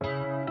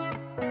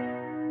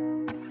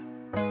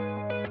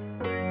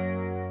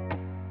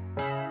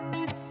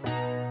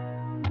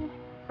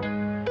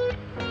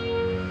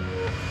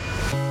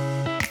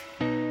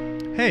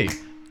Hey,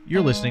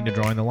 you're listening to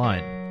Drawing the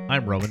Line.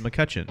 I'm Roman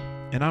McCutcheon.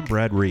 And I'm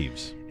Brad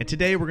Reeves. And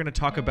today we're going to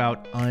talk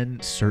about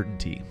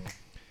uncertainty.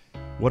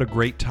 What a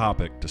great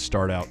topic to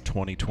start out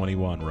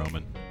 2021,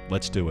 Roman.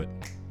 Let's do it.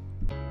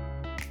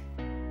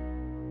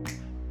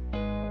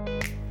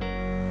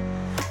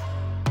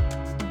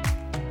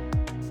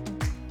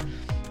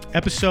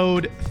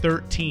 Episode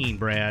 13,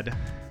 Brad.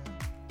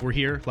 We're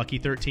here, lucky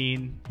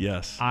 13.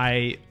 Yes.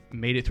 I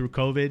made it through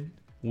COVID.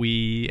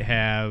 We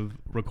have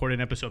recorded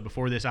an episode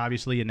before this,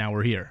 obviously, and now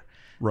we're here.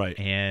 Right.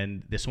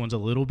 And this one's a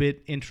little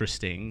bit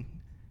interesting.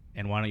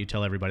 And why don't you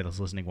tell everybody that's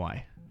listening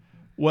why?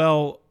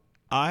 Well,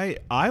 I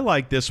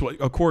like this one.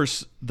 Of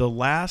course, the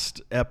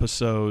last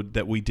episode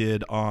that we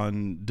did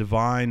on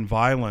divine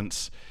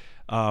violence,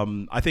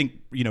 I think,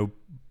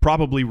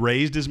 probably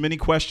raised as many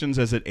questions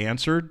as it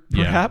answered,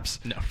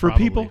 perhaps, for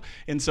people.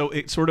 And so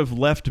it sort of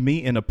left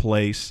me in a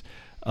place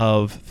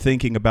of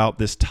thinking about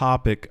this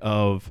topic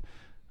of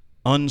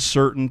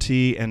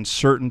uncertainty and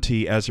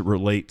certainty as it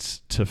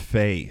relates to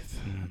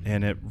faith. Mm-hmm.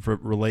 And it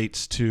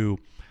relates to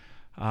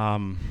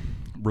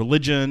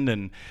religion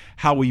and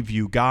how we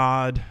view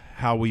God,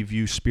 how we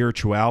view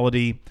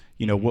spirituality.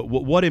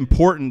 What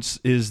importance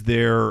is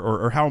there,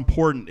 or how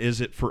important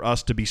is it for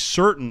us to be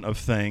certain of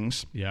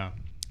things? Yeah.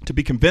 To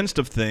be convinced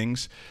of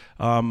things,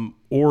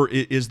 or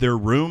is there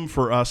room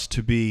for us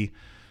to be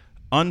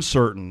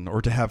uncertain, or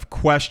to have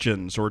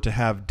questions, or to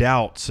have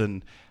doubts,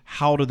 and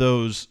how do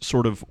those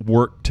sort of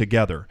work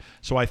together?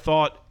 So I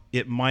thought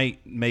it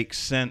might make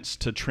sense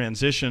to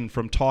transition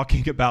from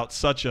talking about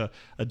such a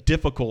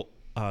difficult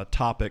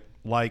topic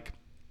like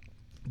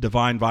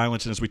divine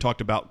violence, and as we talked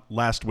about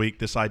last week,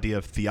 this idea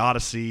of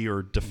theodicy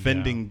or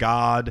defending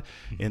God,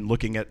 and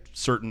looking at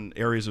certain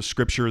areas of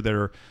Scripture that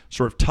are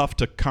sort of tough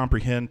to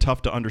comprehend,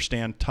 tough to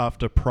understand, tough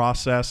to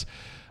process.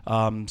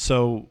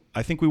 So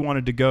I think we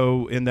wanted to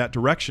go in that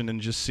direction and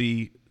just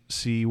see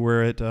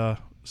where it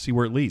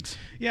leads.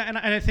 Yeah, and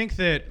I think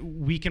that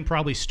we can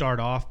probably start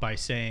off by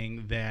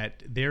saying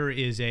that there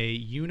is a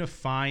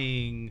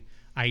unifying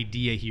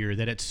idea here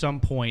that at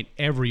some point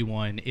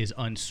everyone is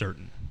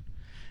uncertain.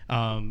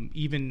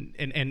 Even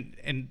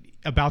and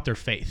about their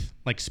faith,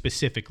 like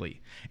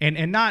specifically,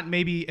 and not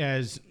maybe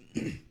as,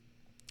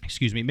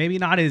 maybe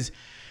not as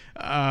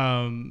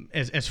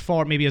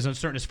far, maybe as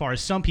uncertain as far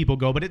as some people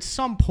go, but at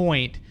some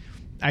point,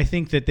 I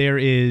think that there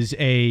is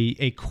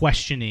a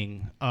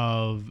questioning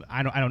of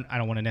I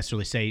don't want to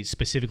necessarily say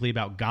specifically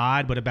about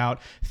God, but about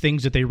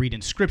things that they read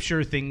in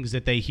Scripture, things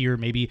that they hear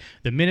maybe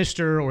the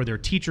minister or their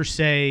teacher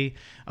say,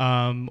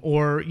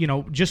 or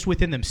just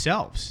within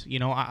themselves.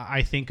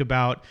 I think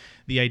about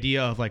the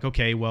idea of like,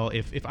 okay, well,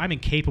 if I'm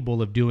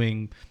incapable of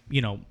doing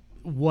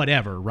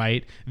whatever,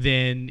 right,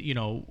 then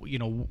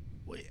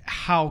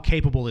how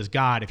capable is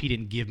God if he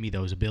didn't give me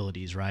those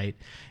abilities, right?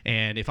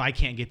 And if I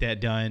can't get that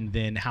done,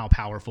 then how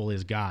powerful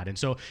is God? And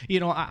so,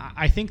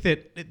 I think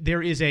that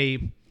there is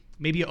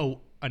maybe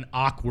an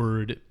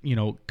awkward,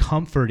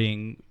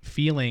 comforting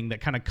feeling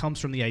that kind of comes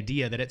from the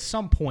idea that at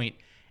some point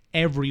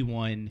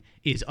everyone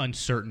is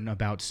uncertain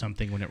about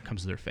something when it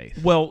comes to their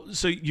faith. Well,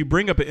 so you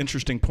bring up an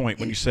interesting point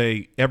when you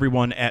say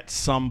everyone at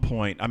some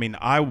point. I mean,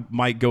 I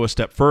might go a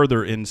step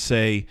further and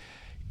say,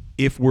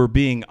 if we're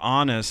being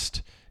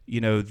honest,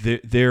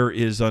 there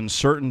is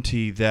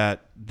uncertainty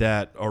that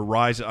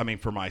arises. I mean,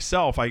 for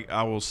myself,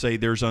 I will say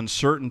there's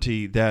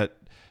uncertainty that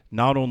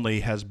not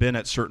only has been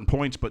at certain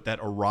points, but that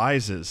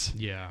arises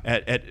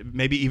at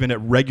maybe even at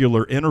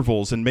regular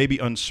intervals, and maybe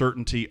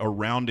uncertainty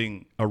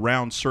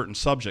around certain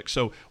subjects.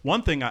 So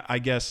one thing, I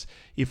guess,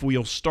 if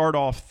we'll start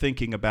off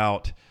thinking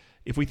about,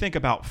 if we think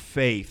about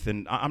faith,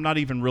 and I'm not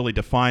even really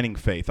defining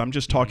faith, I'm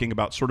just talking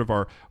about sort of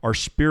our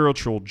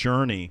spiritual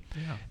journey.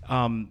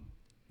 Yeah.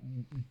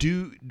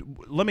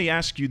 Let me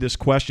ask you this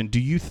question.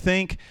 Do you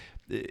think,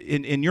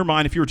 in your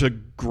mind, if you were to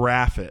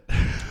graph it,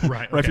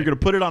 right, okay, if you're going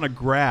to put it on a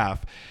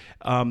graph,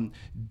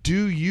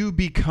 do you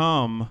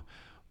become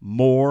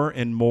more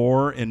and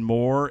more and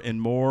more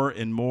and more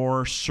and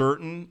more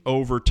certain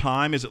over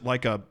time? Is it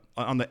like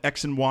on the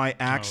X and Y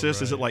axis?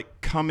 Right. Is it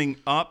like coming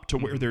up to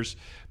where there's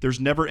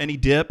never any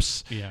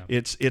dips? Yeah.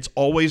 It's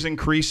always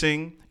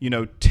increasing.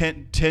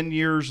 10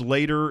 years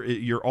later,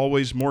 you're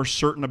always more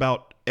certain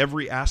about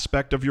every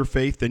aspect of your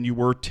faith than you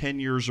were 10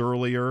 years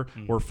earlier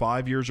or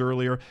 5 years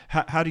earlier.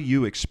 How do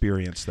you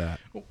experience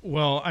that?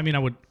 Well, I mean,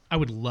 I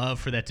would love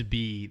for that to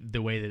be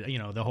the way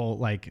that, the whole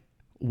like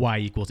y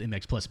equals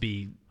mx plus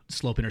b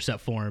slope-intercept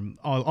form.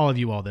 All of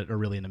you all that are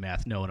really into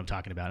math know what I'm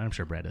talking about, and I'm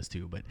sure Brad does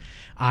too. But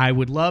I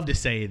would love to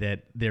say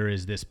that there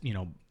is this,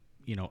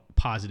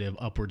 positive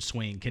upward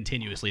swing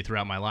continuously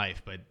throughout my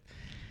life, but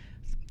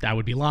I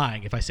would be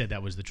lying if I said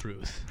that was the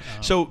truth.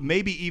 So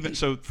maybe even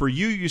so for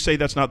you say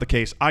that's not the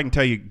case. I can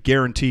tell you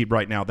guaranteed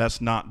right now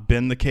that's not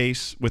been the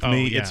case with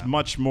me. Yeah. It's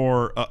much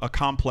more a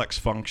complex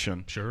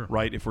function, sure,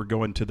 right, if we're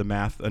going to the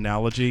math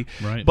analogy.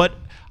 Right. But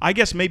I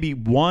guess maybe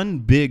one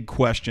big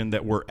question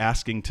that we're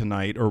asking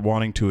tonight or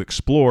wanting to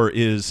explore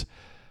is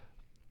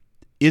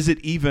it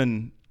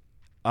even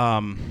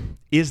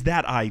is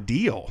that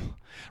ideal?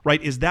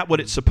 Right? Is that what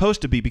it's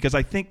supposed to be? Because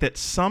I think that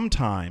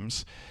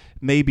sometimes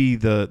maybe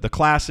the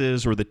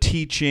classes or the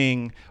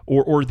teaching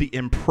or the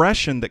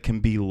impression that can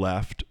be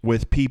left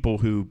with people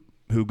who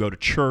go to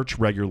church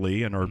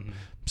regularly and are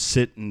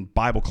sit in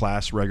Bible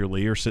class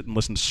regularly or sit and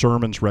listen to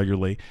sermons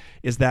regularly,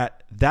 is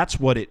that that's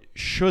what it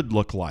should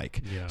look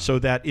like. Yeah. So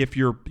that if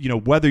you're,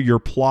 whether you're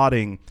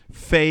plotting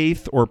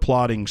faith or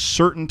plotting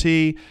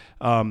certainty,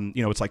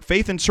 it's like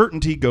faith and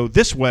certainty go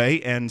this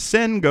way and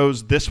sin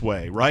goes this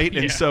way, right?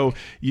 Yeah. And so,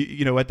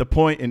 at the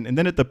point, and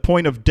then at the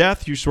point of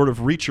death, you sort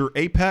of reach your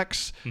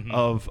apex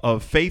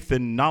of faith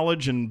and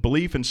knowledge and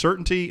belief and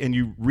certainty, and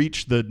you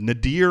reach the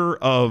nadir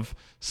of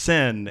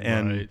sin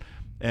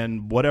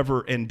and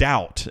whatever, and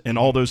doubt, and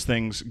all those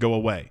things go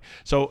away.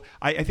 So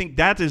I think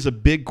that is a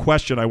big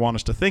question I want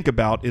us to think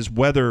about, is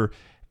whether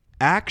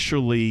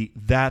actually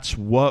that's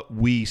what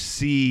we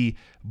see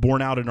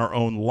borne out in our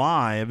own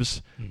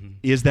lives.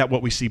 Is that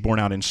what we see borne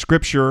out in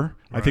Scripture? Right.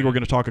 I think we're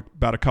going to talk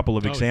about a couple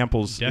of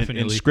examples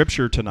in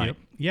Scripture tonight. Yep.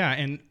 Yeah,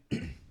 and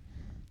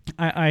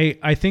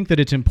I think that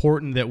it's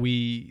important that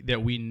we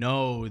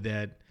know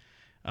that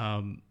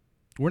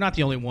we're not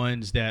the only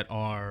ones that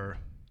are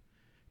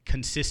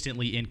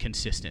consistently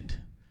inconsistent.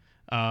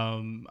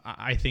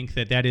 I think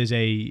that is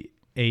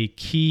a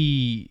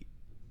key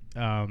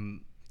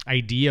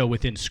idea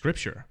within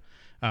Scripture.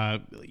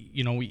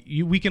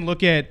 We can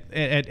look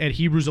at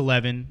Hebrews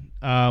 11,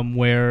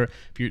 where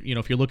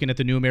if you're looking at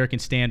the New American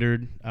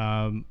Standard,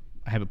 I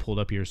have it pulled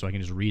up here so I can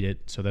just read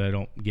it so that I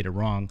don't get it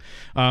wrong.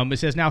 It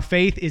says, "Now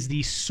faith is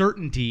the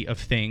certainty of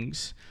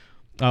things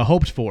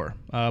hoped for,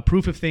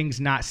 proof of things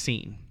not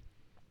seen."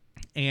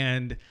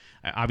 And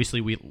obviously,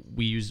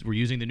 we're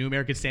using the New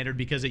American Standard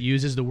because it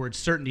uses the word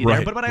certainty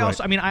there. But I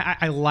also,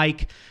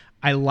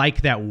 I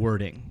like that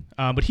wording.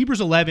 But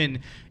Hebrews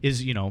 11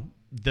 is,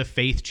 the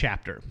faith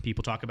chapter.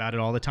 People talk about it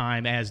all the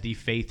time as the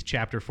faith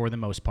chapter for the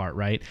most part,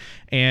 right?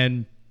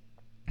 And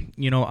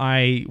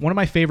one of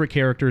my favorite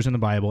characters in the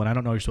Bible, and I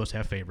don't know if you're supposed to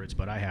have favorites,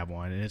 but I have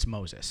one, and it's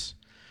Moses.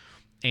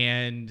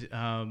 And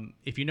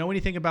if you know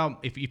anything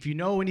about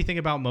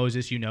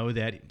Moses, you know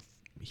that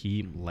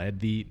he led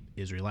the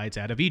Israelites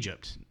out of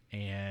Egypt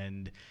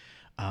and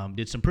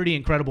did some pretty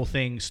incredible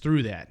things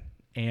through that.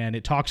 And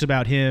it talks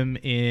about him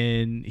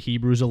in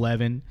Hebrews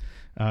 11,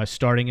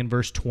 starting in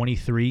verse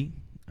 23.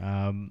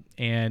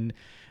 And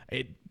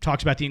it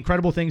talks about the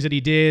incredible things that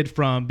he did,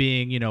 from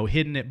being,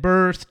 hidden at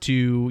birth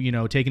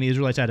to, taking the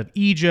Israelites out of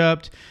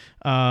Egypt.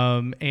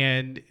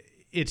 And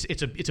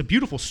it's a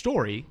beautiful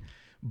story,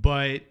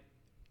 but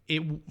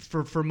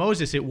for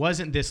Moses, it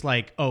wasn't this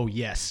like, oh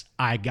yes,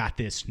 I got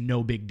this,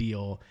 no big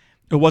deal.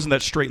 It wasn't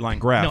that straight line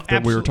graph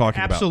that we were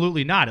talking about.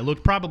 Absolutely not. It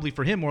looked probably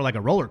for him more like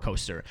a roller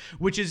coaster,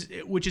 which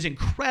is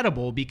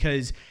incredible,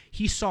 because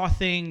he saw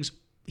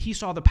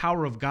the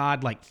power of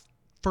God like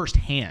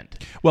firsthand.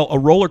 Well, a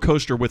roller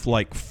coaster with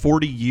like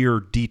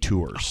 40-year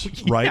detours,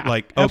 right?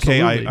 Like,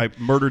 okay, I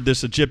murdered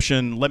this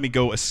Egyptian. Let me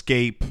go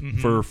escape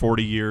for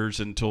 40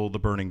 years until the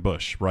burning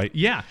bush, right?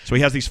 Yeah. So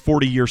he has these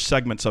 40-year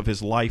segments of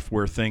his life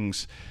where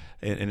things,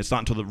 and it's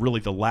not until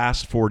really the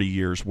last 40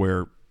 years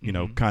where,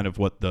 kind of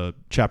what the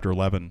chapter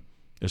 11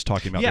 is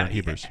talking about there in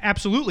Hebrews.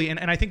 Absolutely. And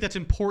I think that's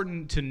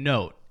important to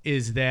note,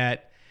 is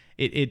that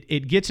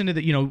it gets into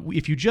the,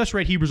 if you just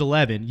read Hebrews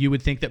 11, you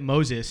would think that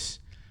Moses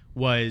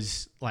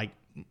was like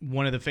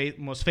one of the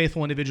most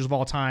faithful individuals of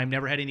all time,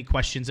 never had any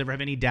questions, never have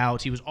any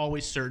doubts. He was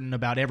always certain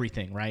about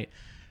everything, right?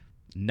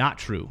 Not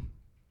true.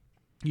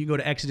 You go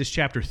to Exodus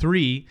chapter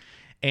 3,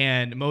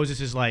 and Moses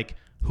is like,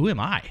 who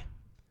am I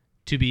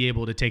to be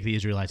able to take the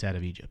Israelites out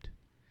of Egypt?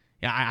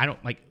 Yeah,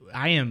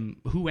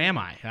 who am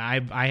I?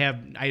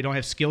 I don't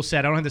have skill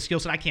set. I don't have the skill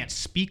set. I can't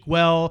speak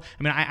well.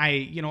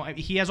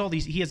 He has all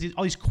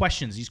these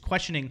questions. He's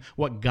questioning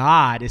what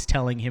God is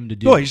telling him to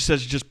do. No, he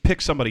says just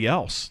pick somebody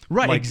else.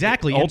 Right,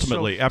 exactly.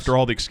 Ultimately, after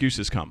all the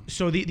excuses come.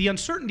 So the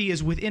uncertainty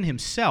is within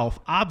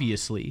himself,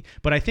 obviously,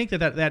 but I think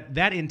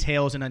that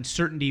entails an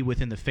uncertainty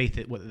within the faith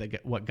that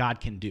what God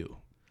can do.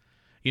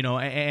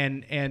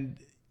 And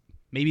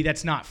maybe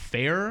that's not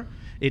fair.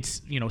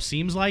 It's,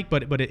 seems like,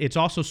 but it's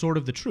also sort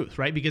of the truth,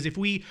 right? Because if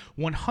we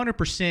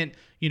 100%,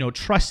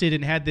 trusted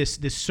and had this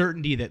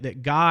certainty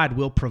that God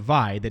will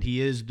provide, that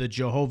he is the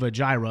Jehovah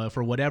Jireh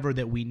for whatever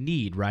that we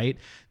need, right?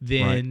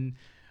 Then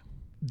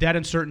that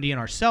uncertainty in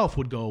ourselves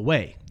would go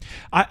away.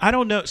 I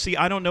don't know. See,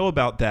 I don't know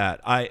about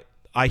that.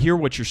 I hear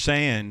what you're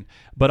saying,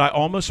 but I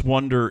almost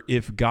wonder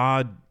if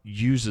God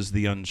uses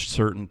the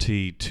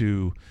uncertainty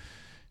to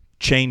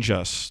change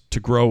us,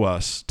 to grow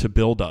us, to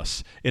build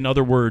us. In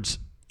other words,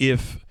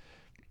 if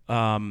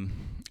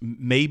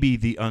maybe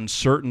the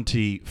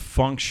uncertainty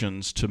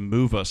functions to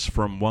move us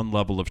from one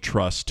level of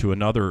trust to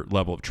another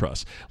level of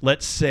trust.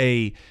 Let's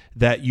say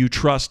that you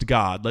trust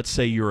God. Let's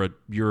say you're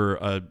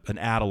an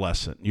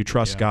adolescent. You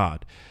trust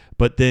God,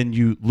 but then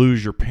you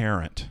lose your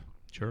parent.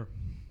 Sure.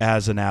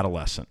 As an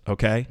adolescent,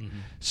 okay? Mm-hmm.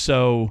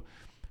 So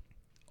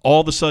all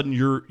of a sudden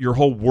your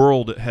whole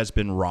world has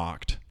been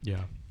rocked.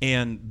 Yeah.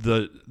 And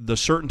the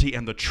certainty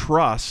and the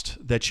trust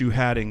that you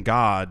had in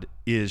God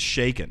is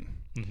shaken.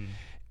 Mm-hmm.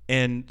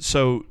 And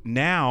so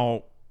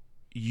now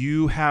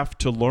you have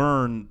to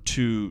learn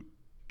to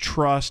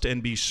trust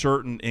and be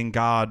certain in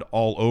God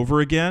all over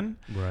again.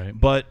 Right.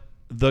 But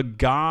the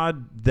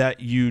God that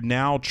you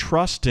now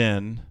trust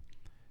in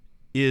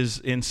is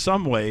in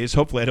some ways,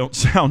 hopefully I don't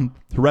sound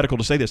heretical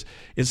to say this,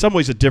 in some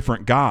ways a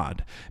different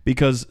God,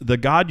 because the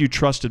God you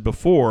trusted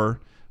before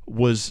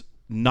was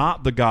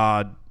not the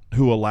God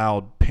who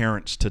allowed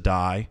parents to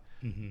die,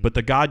 but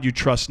the God you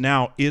trust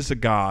now is a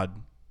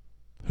God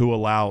who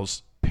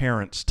allows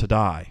parents to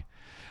die.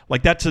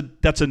 Like that's a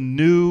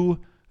new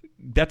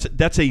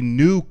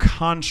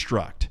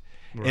construct.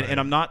 Right. And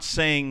I'm not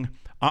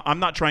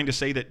trying to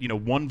say that,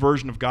 one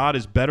version of God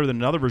is better than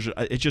another version.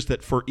 It's just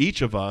that for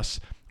each of us,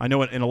 I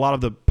know in a lot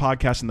of the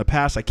podcasts in the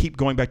past, I keep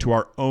going back to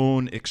our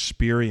own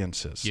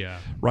experiences. Yeah.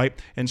 Right?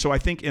 And so I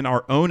think in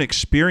our own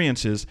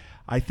experiences,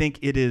 I think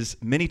it is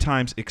many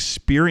times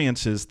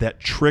experiences that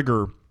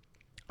trigger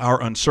our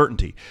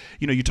uncertainty.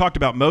 You talked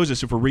about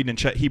Moses. If we're reading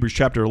in Hebrews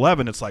chapter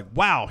 11, it's like,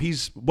 wow,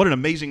 what an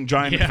amazing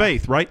giant of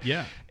faith, right?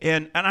 Yeah.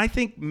 And I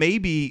think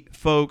maybe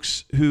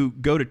folks who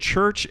go to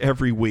church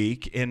every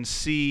week and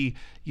see,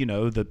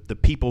 the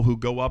people who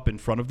go up in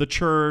front of the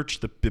church,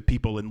 the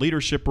people in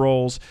leadership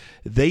roles,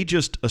 they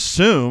just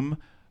assume,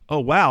 oh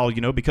wow,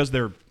 because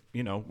they're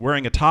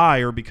wearing a tie,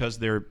 or because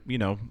they're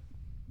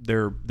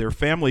their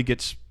family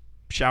gets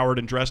showered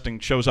and dressed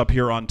and shows up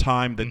here on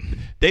time, that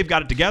they've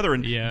got it together,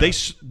 and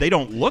they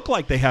don't look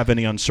like they have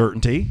any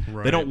uncertainty.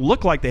 Right. They don't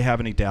look like they have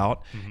any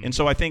doubt. And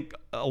so I think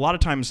a lot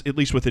of times, at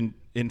least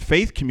in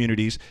faith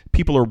communities,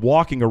 people are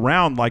walking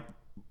around like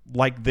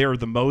they're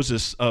the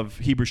Moses of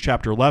Hebrews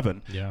chapter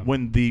 11,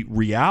 when the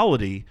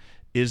reality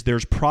is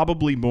there's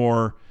probably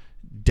more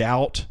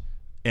doubt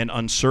and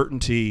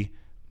uncertainty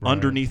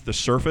underneath the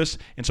surface.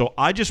 And so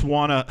I just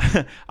want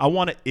to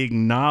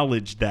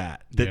acknowledge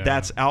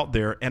that's out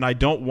there, and I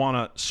don't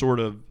want to sort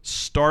of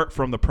start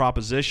from the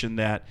proposition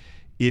that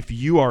if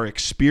you are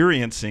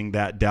experiencing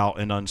that doubt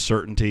and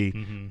uncertainty,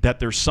 that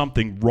there's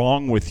something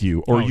wrong with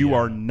you, or you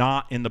are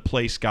not in the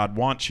place God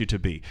wants you to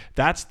be.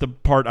 That's the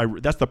part.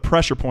 That's the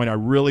pressure point I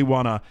really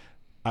want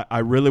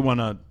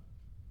to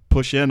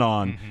push in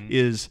on.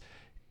 Is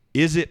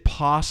it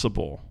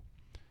possible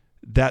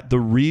that the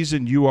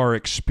reason you are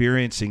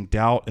experiencing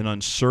doubt and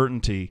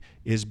uncertainty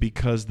is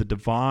because the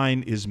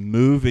divine is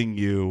moving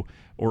you,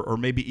 or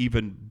maybe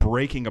even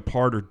breaking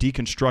apart or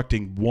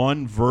deconstructing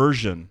one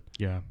version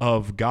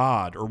of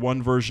God, or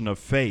one version of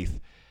faith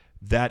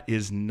that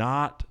is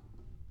not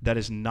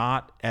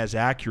as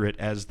accurate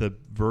as the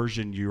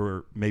version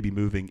you're maybe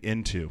moving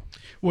into?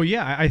 Well,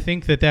 yeah, I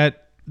think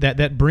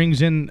that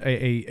brings in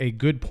a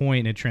good point,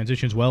 and it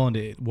transitions well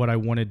into what I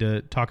wanted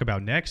to talk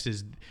about next,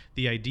 is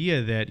the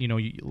idea that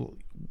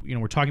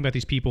we're talking about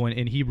these people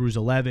in Hebrews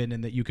 11,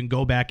 and that you can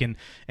go back and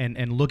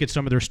look at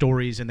some of their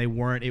stories, and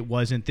it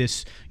wasn't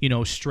this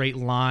straight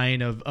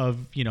line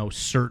of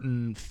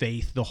certain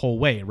faith the whole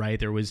way, right?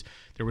 There was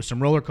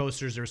some roller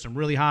coasters, there were some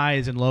really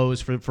highs and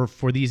lows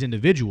for these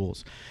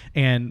individuals,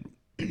 and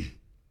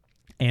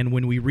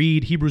when we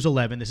read Hebrews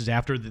 11, this is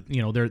after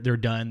they're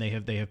done, they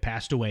have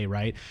passed away,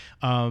 right?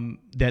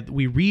 That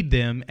we read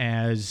them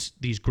as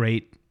these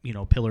great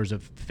pillars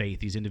of faith,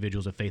 these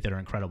individuals of faith that are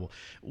incredible.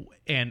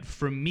 And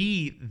for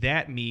me,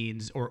 that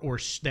means, or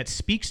that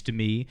speaks to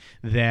me,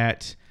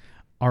 that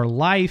our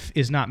life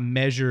is not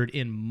measured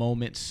in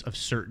moments of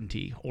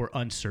certainty or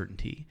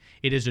uncertainty.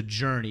 It is a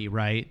journey,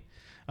 right?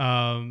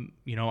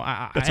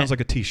 That sounds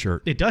like a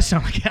T-shirt. It does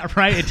sound like that,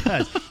 right? It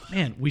does.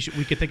 Man, we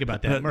could think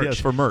about that. Merch.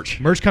 Yes, for merch.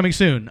 Merch coming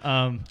soon.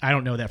 I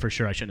don't know that for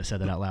sure. I shouldn't have said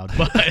that out loud,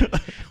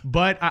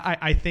 but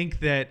I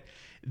think that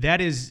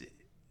is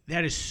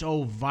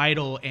so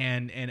vital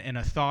and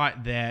a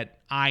thought that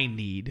I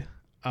need,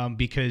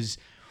 because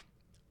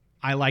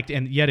I liked,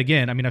 and yet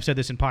again, I mean, I've said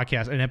this in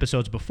podcasts and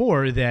episodes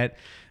before, that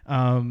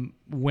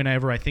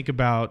whenever I think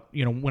about,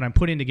 when I'm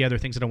putting together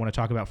things that I want to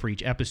talk about for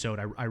each episode,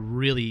 I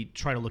really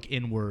try to look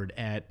inward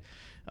at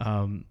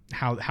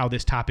how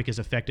this topic has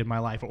affected my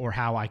life, or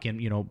how I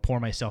can, pour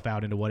myself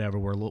out into whatever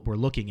we're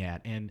looking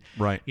at. And,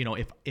 right.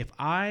 If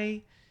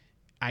I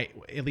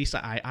at least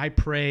I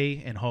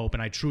pray and hope,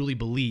 and I truly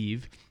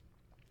believe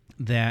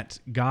that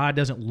God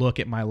doesn't look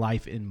at my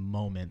life in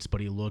moments,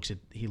 but he looks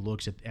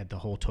at the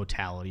whole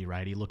totality,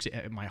 right? He looks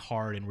at my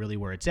heart and really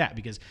where it's at.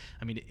 Because,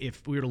 I mean,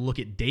 if we were to look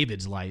at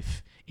David's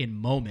life in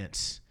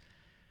moments,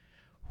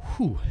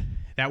 it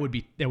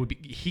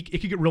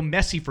could get real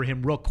messy for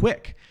him real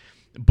quick.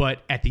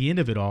 But at the end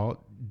of it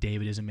all,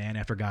 David is a man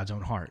after God's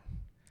own heart.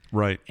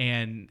 Right.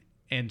 And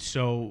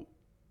so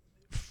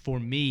for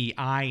me,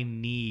 I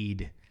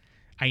need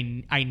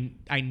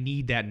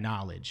that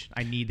knowledge.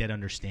 I need that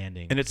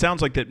understanding. And it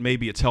sounds like that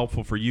maybe it's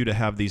helpful for you to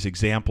have these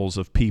examples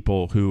of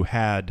people who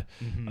had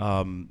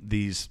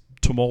these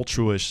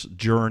tumultuous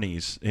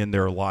journeys in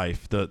their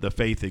life, the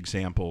faith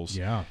examples.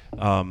 Yeah.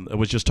 I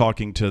was just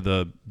talking to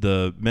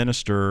the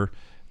minister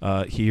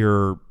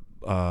here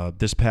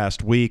this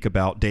past week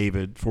about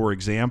David, for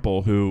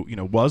example, who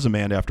was a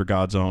man after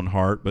God's own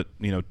heart. But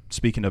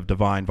speaking of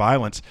divine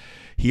violence,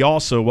 he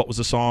also, what was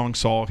the song?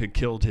 Saul had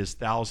killed his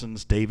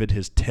thousands, David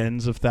his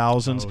tens of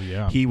thousands. Oh,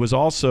 yeah. He was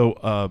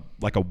also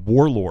like a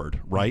warlord,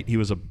 right? He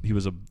was a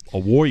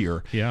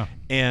warrior. Yeah.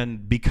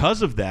 And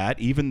because of that,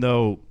 even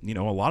though a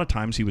lot of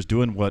times he was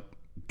doing what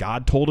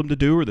God told him to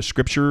do, or the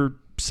Scripture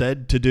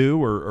said to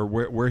do, or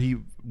what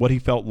he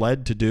felt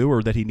led to do,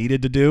 or that he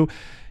needed to do,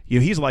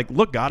 he's like,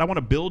 look, God, I want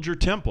to build your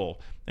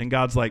temple. And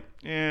God's like,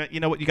 you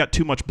know what? You got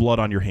too much blood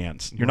on your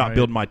hands. You're not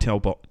building my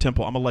temple. I'm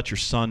going to let your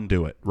son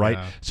do it, right?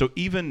 Yeah. So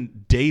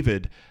even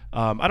David,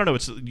 I don't know,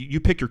 you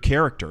pick your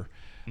character,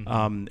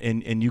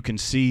 and you can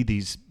see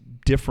these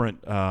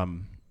different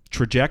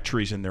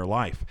trajectories in their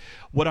life.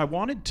 What I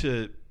wanted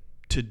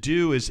to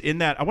do is, in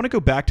that, I want to go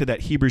back to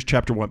that Hebrews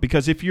chapter 1,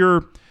 because if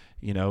you're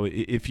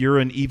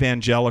an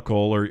evangelical,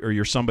 or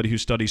you're somebody who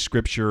studies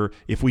Scripture,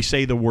 if we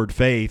say the word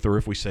faith, or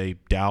if we say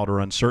doubt or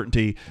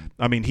uncertainty,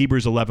 I mean,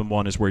 Hebrews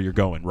 11:1 is where you're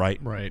going, right?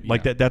 Right.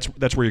 Like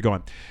that's where you're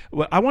going.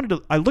 Well,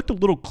 I looked a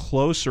little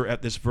closer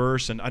at this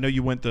verse, and I know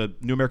you went the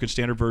New American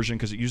Standard Version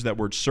because it used that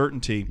word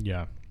certainty.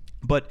 Yeah.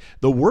 But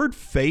the word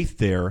faith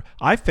there,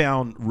 I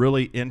found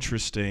really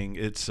interesting.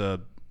 It's the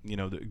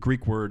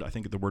Greek word, I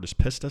think the word is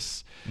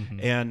pistis.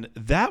 And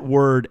that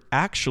word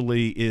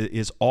actually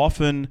is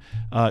often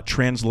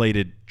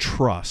translated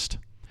trust.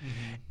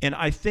 And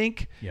I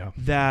think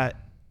that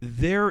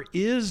there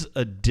is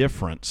a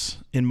difference,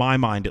 in my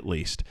mind at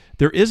least,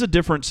 there is a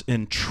difference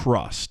in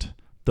trust,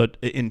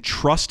 in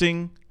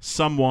trusting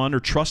someone or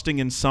trusting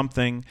in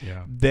something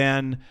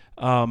than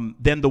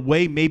the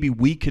way maybe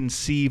we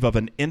conceive of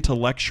an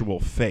intellectual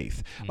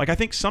faith. Like, I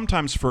think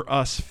sometimes for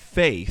us,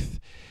 faith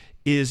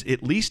is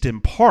at least in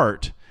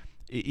part,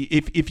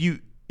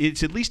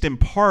 it's at least in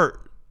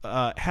part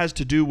has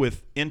to do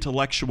with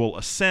intellectual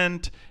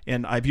assent,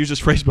 and I've used this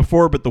phrase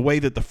before, but the way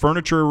that the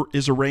furniture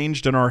is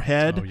arranged in our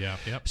head. Oh, yeah.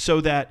 Yep. So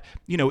that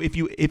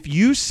if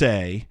you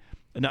say,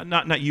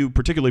 not you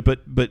particularly,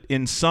 but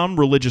in some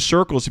religious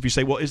circles, if you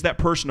say, well, is that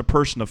person a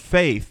person of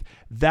faith?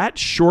 That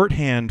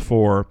shorthand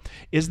for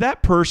is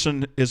that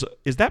person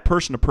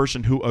a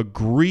person who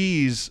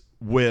agrees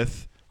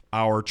with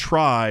our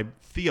tribe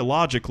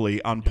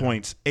theologically on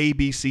points A,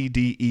 B, C,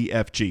 D, E,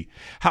 F, G.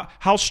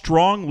 How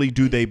strongly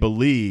do they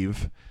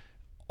believe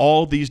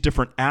all these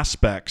different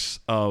aspects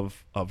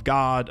of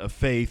God, of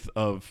faith,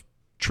 of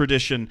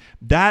tradition?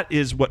 That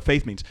is what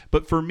faith means.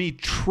 But for me,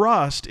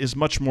 trust is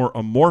much more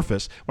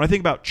amorphous. When I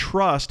think about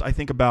trust, I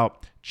think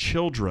about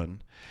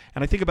children,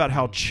 and I think about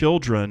how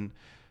children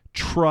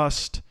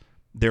trust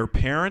their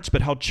parents,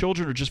 but how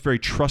children are just very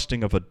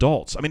trusting of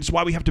adults. I mean, it's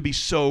why we have to be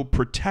so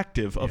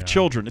protective of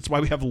children. It's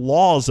why we have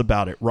laws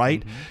about it,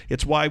 right?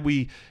 It's why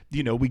we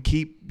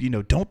keep,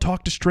 don't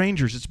talk to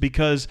strangers. It's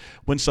because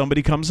when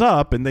somebody comes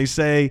up and they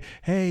say,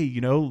 hey,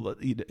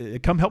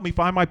 come help me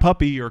find my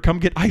puppy, or come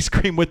get ice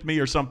cream with me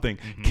or something,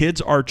 kids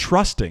are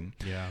trusting.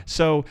 Yeah.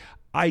 So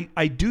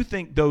I do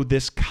think, though,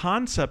 this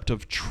concept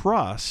of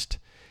trust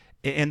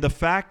and the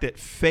fact that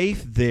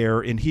faith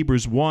there in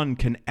Hebrews 1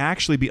 can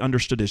actually be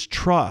understood as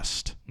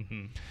trust,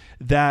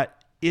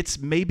 that it's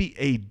maybe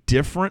a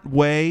different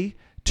way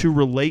to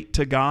relate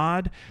to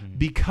God,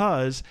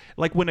 because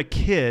like when a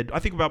kid, I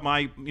think about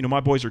my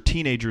boys are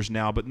teenagers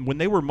now, but when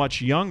they were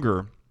much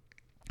younger,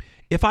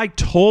 if I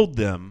told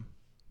them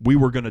we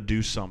were going to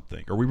do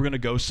something, or we were going to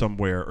go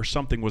somewhere, or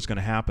something was going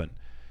to happen,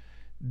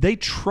 they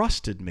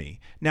trusted me.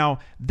 Now,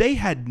 they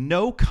had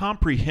no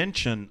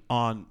comprehension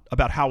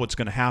about how it's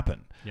going to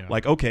happen. Yeah.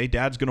 Like, okay,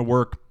 Dad's going to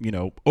work,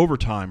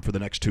 overtime for the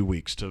next 2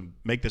 weeks to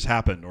make this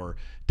happen, or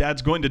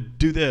Dad's going to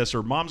do this,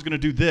 or Mom's going to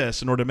do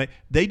this in order to make.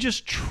 They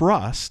just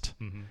trust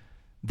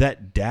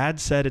that Dad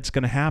said it's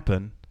going to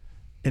happen,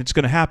 and it's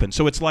going to happen.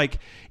 So it's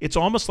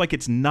almost like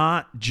it's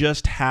not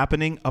just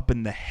happening up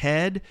in the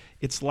head;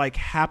 it's like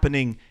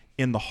happening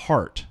in the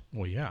heart.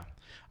 Well, yeah.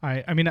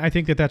 I mean, I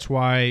think that's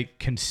why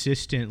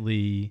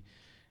consistently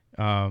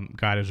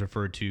God is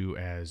referred to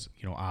as,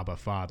 Abba,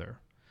 Father,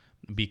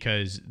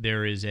 because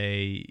there is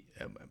an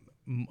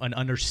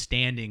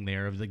understanding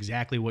there of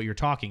exactly what you're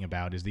talking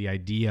about, is the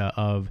idea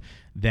of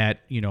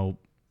that,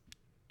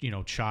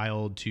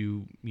 child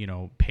to,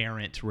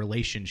 parent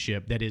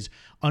relationship that is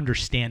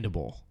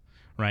understandable.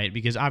 Right,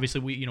 because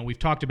obviously we've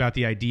talked about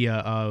the idea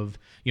of,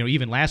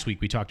 even last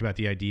week we talked about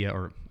the idea,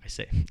 or I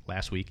say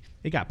last week,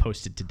 it got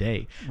posted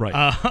today. Right.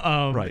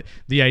 Right.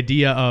 The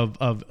idea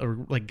of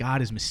like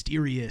God is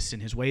mysterious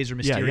and His ways are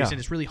mysterious, and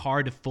it's really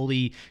hard to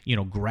fully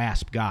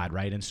grasp God,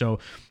 right? And so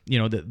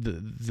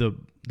the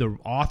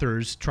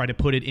authors try to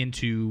put it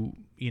into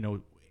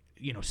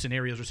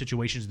scenarios or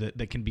situations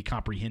that can be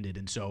comprehended,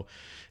 and so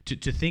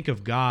to think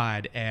of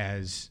God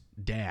as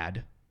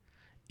Dad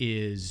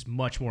is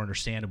much more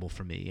understandable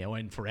for me,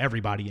 and for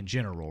everybody in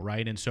general,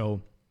 right? And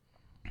so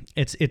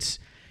it's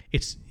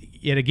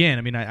yet again,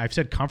 I mean, I've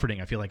said comforting,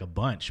 I feel like a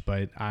bunch,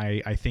 but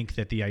I think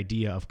that the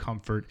idea of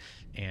comfort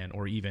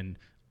or even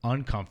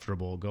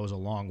uncomfortable goes a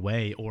long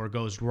way, or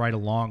goes right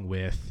along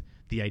with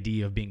the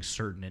idea of being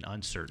certain and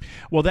uncertain.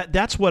 Well,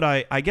 that's what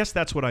I guess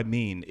that's what I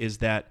mean, is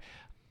that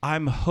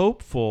I'm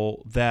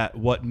hopeful that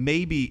what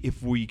maybe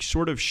if we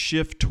sort of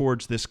shift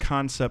towards this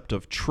concept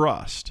of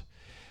trust,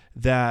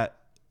 that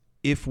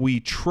if we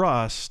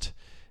trust,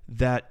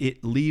 that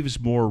it leaves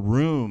more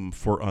room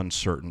for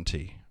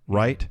uncertainty,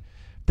 right?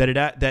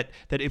 That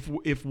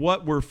if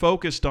what we're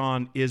focused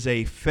on is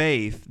a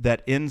faith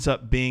that ends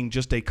up being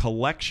just a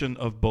collection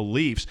of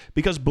beliefs,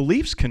 because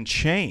beliefs can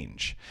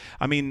change.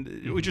 I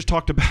mean, we just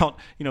talked about,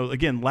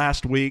 again,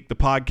 last week, the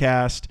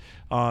podcast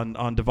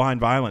on divine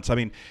violence. I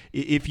mean,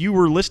 if you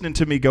were listening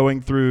to me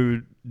going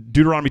through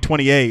Deuteronomy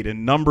 28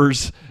 and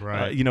Numbers,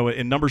 Right.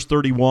 In Numbers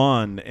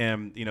 31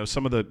 and,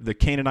 some of the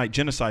Canaanite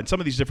genocide, some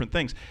of these different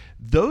things,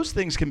 those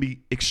things can be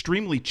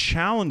extremely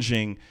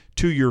challenging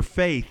to your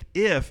faith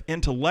if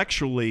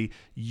intellectually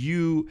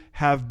you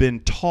have been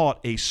taught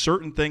a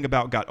certain thing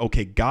about God.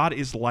 Okay, God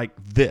is like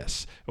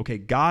this. Okay,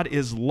 God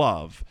is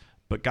love,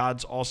 but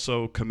God's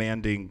also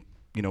commanding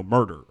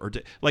murder, or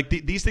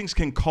these things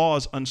can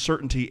cause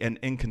uncertainty and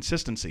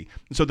inconsistency.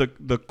 And so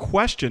the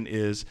question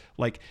is,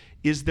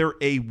 is there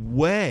a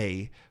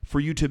way for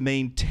you to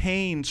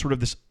maintain sort of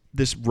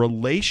this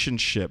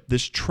relationship,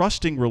 this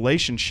trusting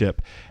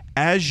relationship,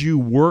 as you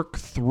work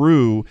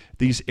through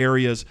these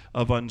areas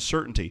of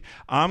uncertainty?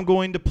 I'm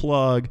going to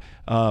plug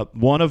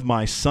one of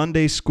my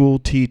Sunday school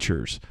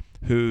teachers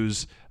who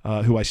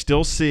I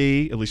still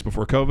see, at least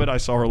before COVID. I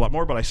saw her a lot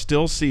more, but I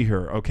still see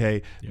her.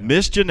 Okay, yeah.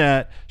 Miss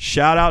Jeanette,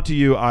 shout out to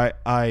you. I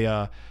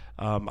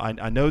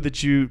know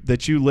that you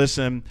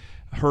listen.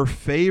 Her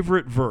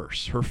favorite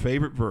verse,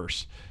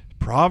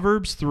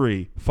 Proverbs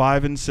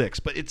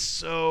 3:5-6. But it's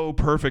so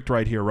perfect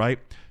right here, right?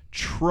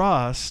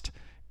 Trust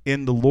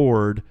in the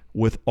Lord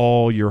with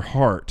all your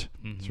heart.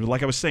 So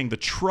like I was saying, the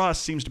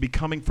trust seems to be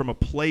coming from a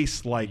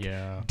place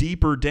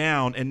deeper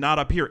down and not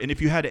up here. And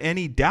if you had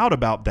any doubt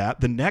about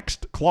that, the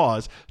next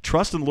clause,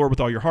 trust in the Lord with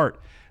all your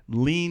heart,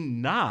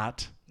 lean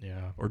not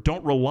or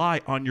don't rely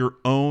on your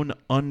own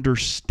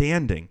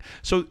understanding.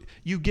 So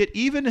you get,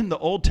 even in the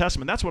Old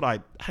Testament, that's what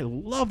I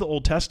love the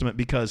Old Testament,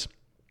 because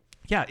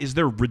is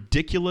there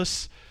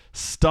ridiculous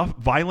stuff,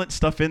 violent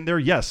stuff in there?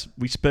 Yes,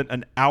 we spent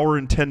an hour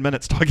and 10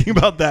 minutes talking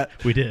about that.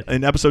 We did.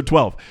 In episode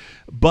 12.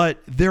 But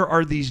there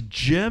are these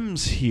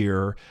gems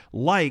here,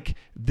 like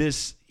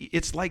this.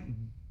 It's like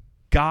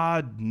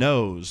God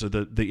knows, or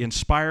the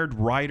inspired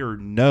writer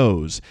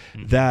knows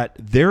that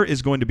there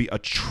is going to be a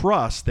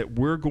trust that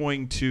we're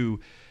going to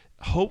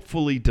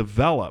hopefully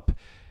develop,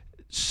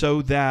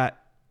 so that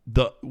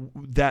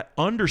that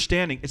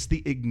understanding, it's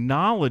the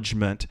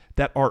acknowledgement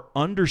that our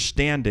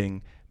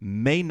understanding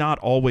may not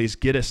always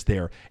get us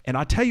there. And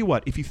I tell you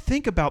what, if you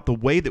think about the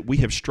way that we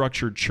have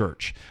structured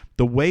church,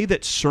 the way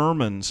that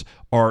sermons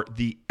are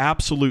the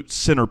absolute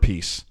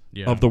centerpiece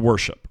of the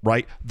worship,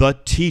 right? The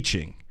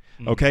teaching,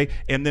 okay?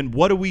 And then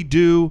what do we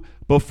do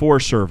before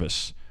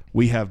service?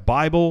 We have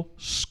Bible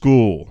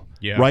school,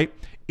 right?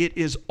 It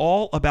is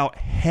all about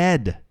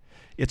head.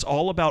 It's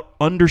all about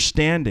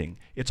understanding.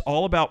 It's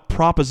all about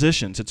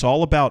propositions. It's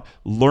all about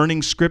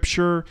learning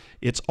Scripture.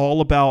 It's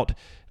all about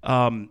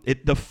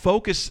the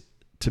focus,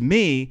 to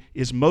me,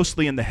 is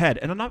mostly in the head.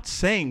 And I'm not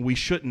saying we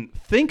shouldn't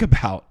think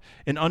about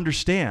and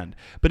understand,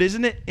 but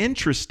isn't it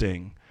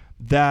interesting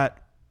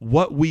that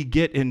what we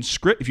get in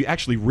Script, if you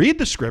actually read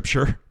the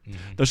Scripture,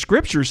 the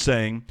Scripture's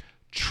saying,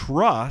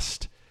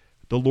 trust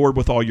the Lord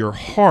with all your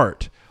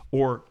heart,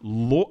 or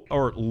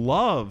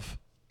love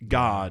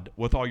God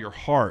with all your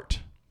heart.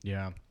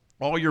 Yeah.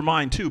 All your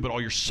mind too, but all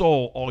your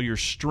soul, all your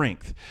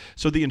strength.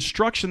 So the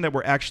instruction that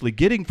we're actually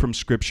getting from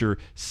Scripture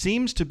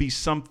seems to be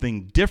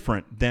something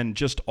different than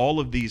just all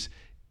of these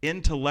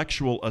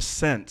intellectual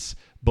assents,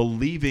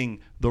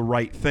 believing the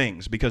right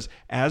things. Because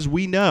as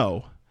we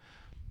know,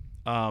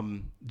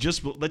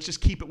 let's just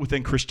keep it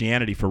within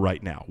Christianity for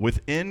right now.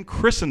 Within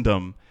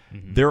Christendom,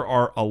 there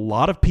are a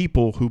lot of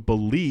people who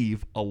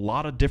believe a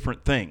lot of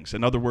different things.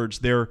 In other words,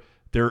 their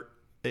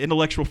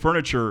intellectual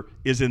furniture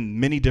is in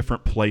many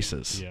different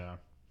places. Yeah.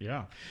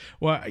 Yeah.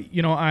 Well,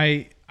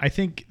 I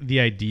think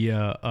the idea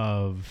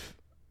of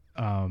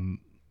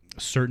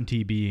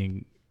certainty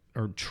being,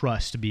 or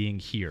trust being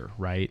here,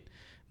 right?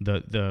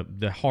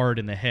 The heart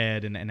and the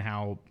head, and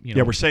how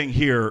we're saying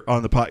here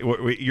on the pod,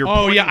 you're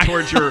pointing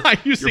towards your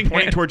you're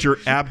pointing towards your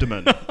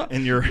abdomen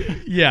and your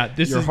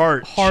this your is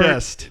heart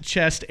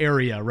chest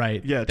area,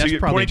 right? Yeah, that's so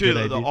probably pointing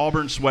to the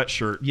Auburn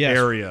sweatshirt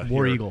area.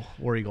 War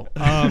Eagle.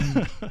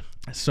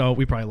 So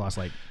we probably lost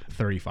like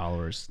 30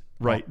 followers.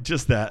 Right,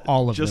 just that.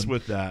 All of just them.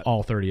 With that.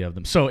 All 30 of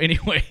them. So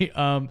anyway,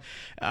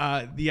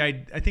 I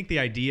think the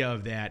idea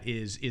of that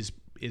is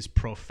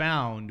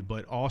profound,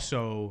 but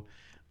also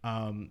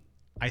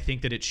I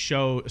think that it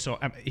shows. So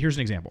here's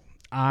an example.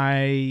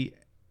 I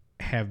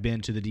have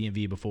been to the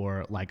DMV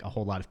before, like a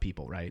whole lot of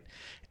people, right?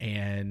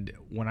 And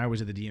when I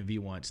was at the DMV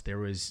once,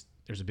 there's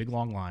a big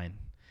long line,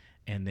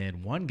 and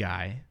then one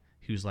guy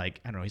who's like,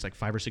 I don't know, he's like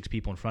 5 or 6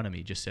 people in front of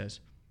me, just says,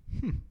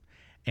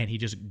 and he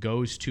just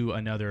goes to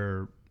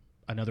another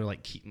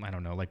like, I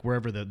don't know, like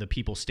wherever the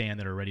people stand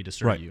that are ready to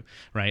serve you,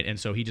 right? And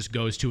so he just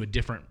goes to a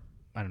different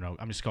I don't know.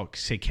 I'm just going to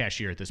say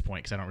cashier at this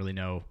point because I don't really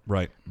know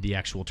Right. the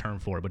actual term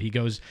for it. But he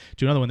goes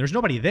to another one. There's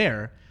nobody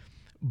there,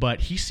 but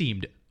he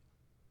seemed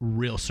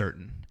real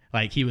certain.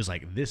 Like he was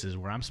like, this is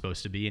where I'm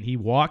supposed to be. And he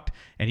walked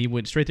and he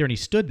went straight there and he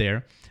stood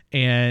there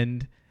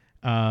and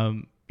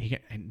he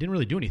didn't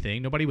really do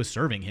anything. Nobody was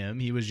serving him.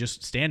 He was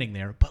just standing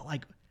there. But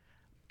like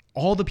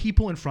all the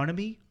people in front of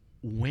me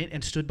went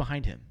and stood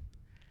behind him.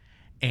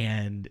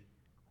 And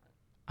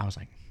I was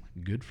like,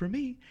 good for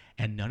me.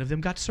 And none of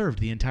them got served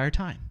the entire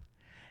time.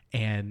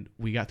 And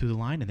we got through the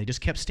line and they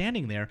just kept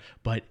standing there.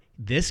 But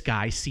this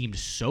guy seemed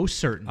so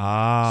certain, so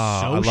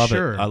I love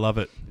sure it. I love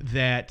it.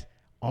 that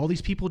all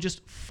these people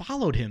just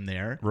followed him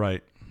there.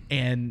 Right.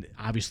 And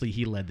obviously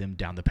he led them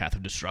down the path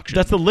of destruction.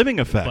 That's the living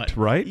effect, But,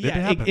 right? Yeah, It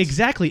happens.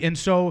 exactly. And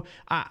so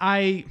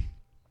I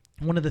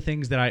one of the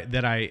things that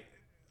I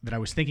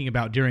was thinking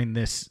about during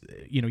this,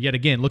 yet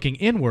again, looking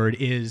inward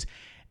is,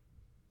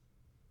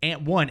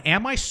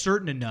 am I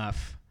certain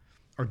enough,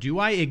 or do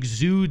I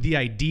exude the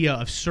idea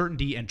of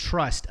certainty and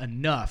trust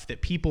enough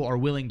that people are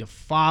willing to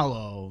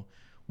follow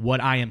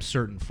what I am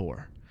certain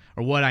for,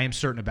 or what I am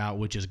certain about,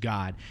 which is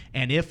God?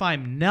 And if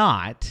I'm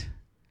not,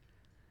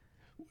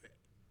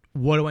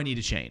 what do I need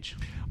to change?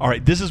 All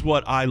right, this is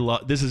what I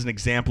love. This is an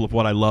example of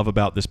what I love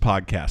about this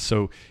podcast.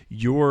 So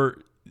your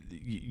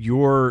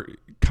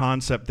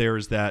concept there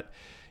is that,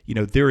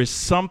 there is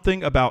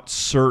something about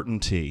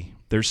certainty.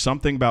 There's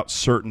something about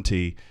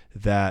certainty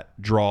that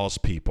draws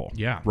people.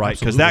 Yeah, right.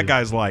 Because that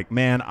guy's like,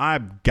 man,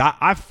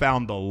 I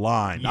found the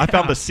line. I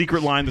found the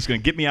secret line that's going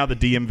to get me out of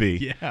the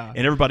DMV. Yeah.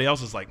 And everybody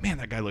else is like, man,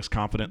 that guy looks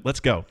confident. Let's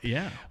go.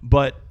 Yeah.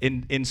 But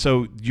and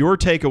so your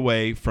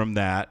takeaway from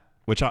that,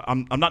 which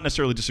I'm not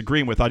necessarily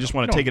disagreeing with. I just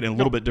want to take it in a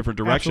little bit different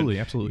direction.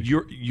 Absolutely.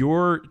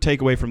 Your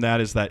takeaway from that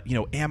is that,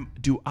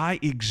 do I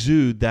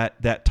exude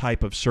that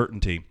type of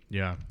certainty?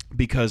 Yeah.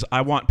 Because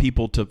I want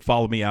people to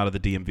follow me out of the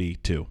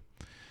DMV too.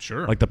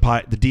 Sure. Like the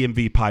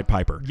DMV Pied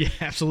Piper. Yeah,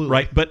 absolutely.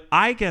 Right. But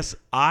I guess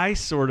I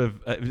sort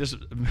of I'm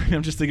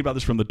just thinking about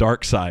this from the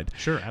dark side.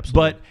 Sure,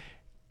 absolutely. But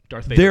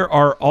Darth Vader. there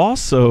are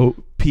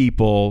also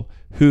people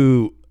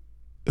who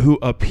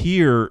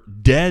appear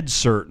dead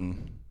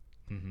certain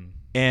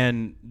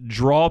and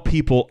draw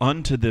people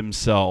unto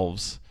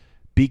themselves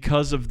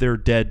because of their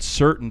dead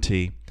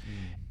certainty.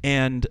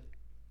 And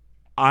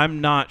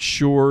I'm not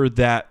sure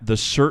that the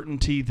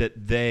certainty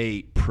that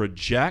they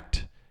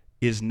project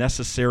is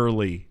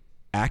necessarily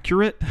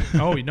accurate.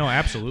 Oh, no,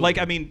 absolutely. Like,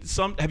 I mean,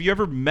 have you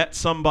ever met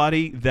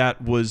somebody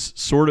that was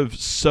sort of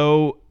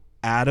so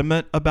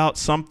adamant about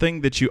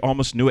something that you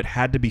almost knew it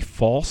had to be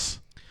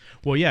false?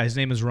 Well, yeah, his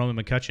name is Roman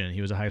McCutcheon.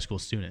 He was a high school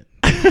student.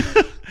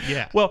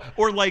 Yeah. Well,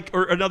 or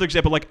another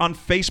example, like on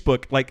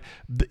Facebook, like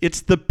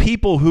it's the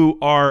people who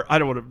are, I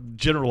don't want to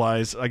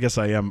generalize. I guess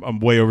I'm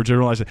way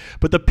overgeneralizing,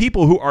 but the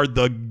people who are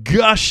the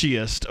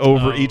gushiest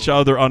over each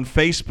other on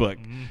Facebook,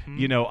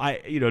 I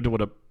don't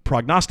want to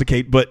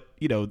prognosticate, but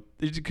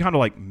it's kind of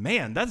like,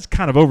 man, that's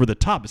kind of over the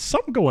top. Is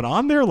something going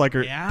on there? Like,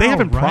 are they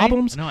having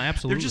problems? No,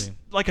 absolutely. There's just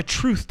like a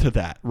truth to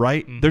that,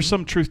 right? There's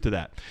some truth to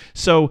that.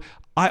 So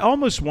I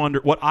almost wonder,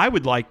 what I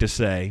would like to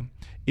say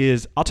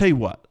is, I'll tell you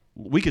what,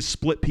 we could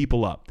split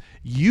people up.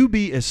 You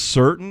be as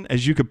certain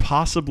as you could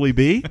possibly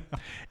be,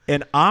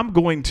 and I'm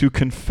going to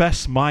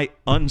confess my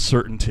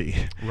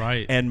uncertainty,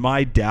 right, and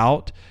my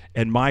doubt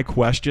and my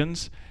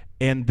questions,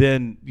 and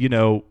then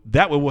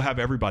that way we'll have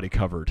everybody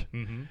covered.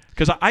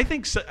 Because I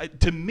think,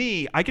 to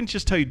me, I can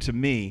just tell you, to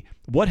me,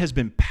 what has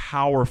been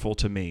powerful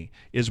to me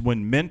is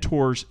when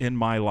mentors in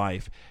my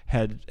life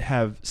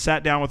have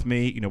sat down with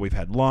me. We've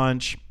had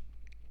lunch.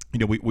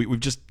 We've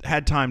just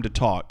had time to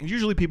talk. And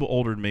usually people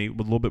older than me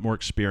with a little bit more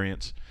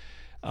experience,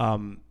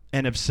 and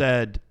have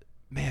said,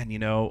 man,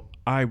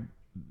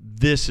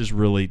 this is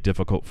really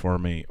difficult for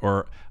me,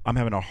 or I'm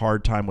having a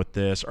hard time with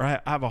this, or I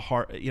have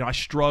I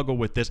struggle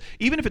with this.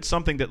 Even if it's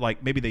something that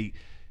like maybe they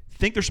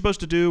think they're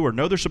supposed to do or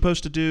know they're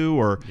supposed to do,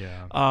 or,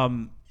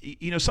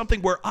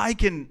 something where I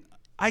can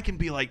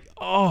be like,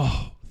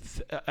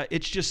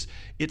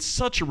 it's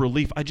such a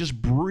relief. I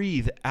just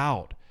breathe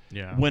out.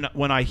 Yeah.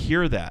 When I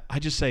hear that, I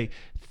just say,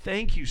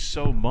 thank you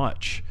so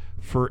much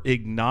for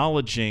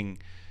acknowledging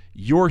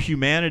your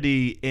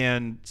humanity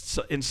and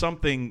in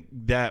something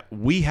that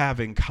we have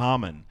in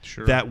common.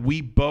 Sure. That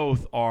we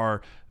both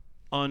are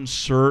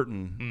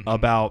uncertain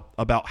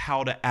about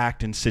how to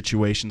act in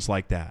situations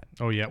like that.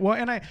 Oh yeah. Well,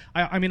 and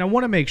I mean, I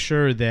want to make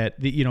sure that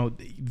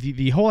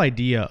the whole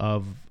idea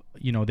of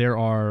there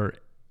are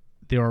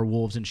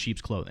wolves in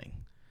sheep's clothing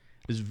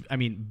is, I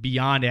mean,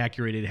 beyond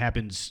accurate. It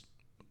happens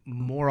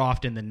more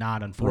often than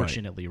not,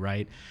 unfortunately,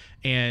 right?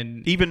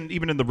 And even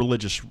in the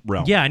religious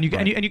realm, yeah, and you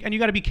got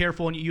to be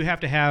careful, and you have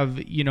to have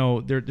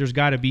there's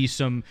got to be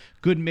some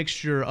good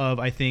mixture of,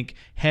 I think,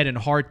 head and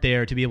heart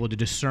there to be able to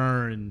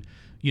discern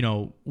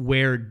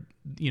where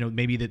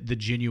maybe the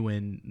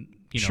genuine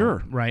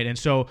sure, right. And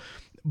so,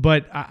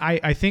 but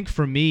I think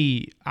for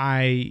me,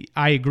 I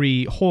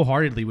agree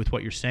wholeheartedly with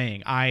what you're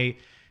saying. I'm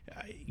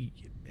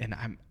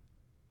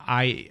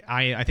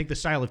I think the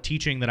style of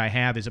teaching that I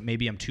have is that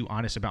maybe I'm too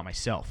honest about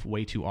myself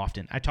way too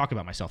often. I talk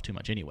about myself too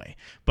much anyway.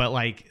 But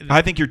like,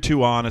 I think you're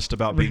too honest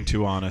about being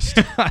too honest.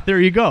 there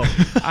you go.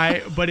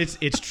 But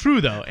it's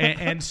true though,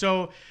 and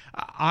so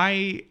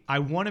I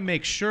want to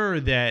make sure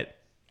that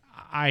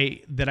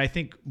I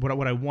think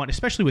what I want,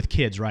 especially with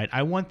kids, right?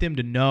 I want them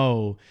to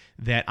know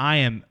that I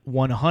am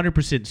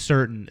 100%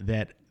 certain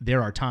that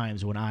there are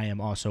times when I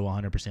am also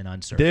 100%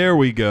 uncertain. There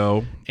we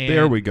go.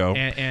 There we go.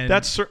 And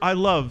that's I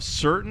love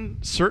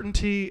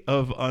certainty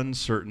of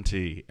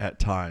uncertainty at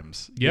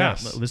times. Yeah,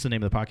 Yes. this is the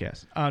name of the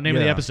podcast, name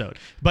of the episode.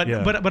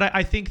 But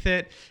I think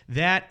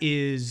that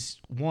is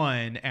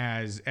one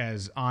as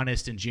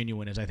honest and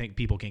genuine as I think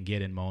people can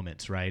get in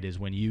moments, right? Is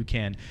when you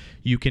can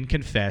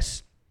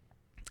confess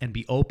and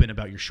be open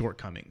about your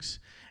shortcomings.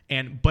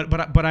 And but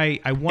I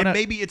want to.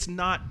 Maybe it's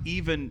not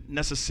even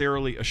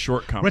necessarily a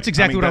shortcoming. That's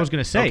exactly what I was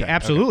going to say. Okay,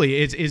 absolutely,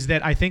 is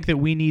that I think that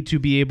we need to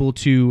be able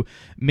to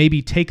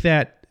maybe take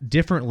that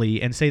differently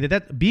and say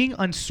that being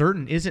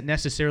uncertain isn't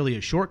necessarily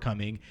a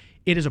shortcoming.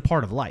 It is a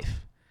part of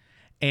life.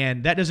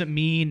 And that doesn't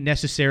mean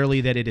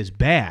necessarily that it is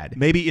bad.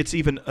 Maybe it's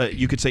even,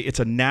 you could say it's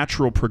a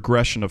natural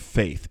progression of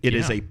faith. It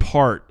is a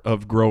part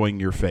of growing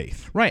your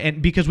faith. Right,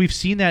 and because we've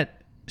seen that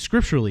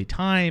scripturally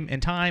time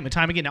and time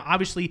again. Now,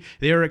 obviously,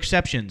 there are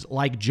exceptions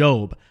like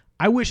Job.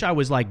 I wish I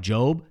was like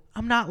Job.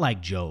 I'm not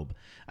like Job.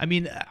 I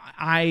mean,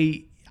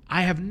 I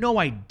have no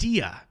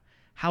idea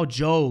how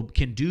Job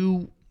can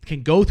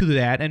go through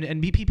that,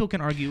 and people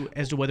can argue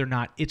as to whether or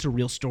not it's a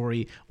real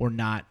story or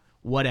not.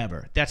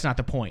 Whatever. That's not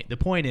the point. The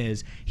point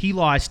is he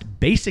lost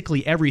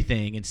basically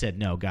everything and said,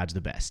 no, God's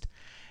the best.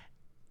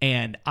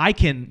 And I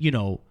can,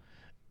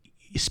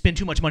 spend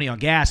too much money on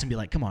gas and be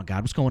like, come on,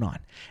 God, what's going on?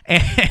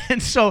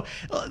 And so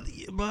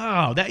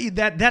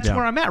that's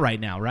where I'm at right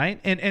now,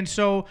 right? And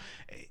so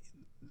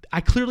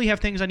I clearly have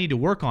things I need to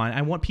work on.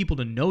 I want people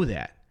to know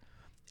that.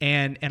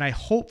 And I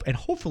hope, and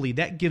hopefully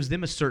that gives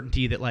them a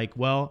certainty that like,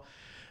 well,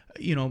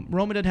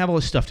 Roman doesn't have all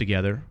his stuff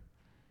together,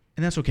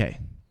 and that's okay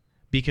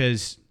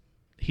because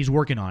he's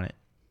working on it,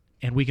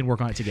 and we can work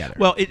on it together.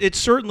 Well, it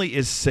certainly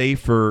is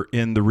safer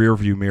in the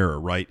rearview mirror,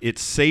 right?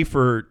 It's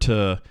safer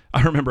to.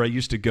 I remember I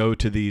used to go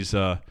to these.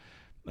 I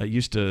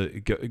used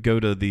to go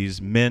to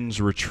these men's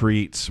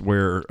retreats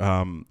where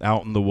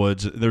out in the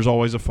woods, there's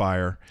always a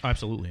fire.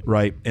 Absolutely.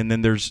 Right, and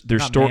then there's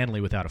not manly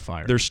without a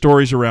fire. There's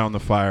stories around the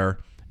fire.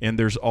 And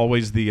there's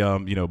always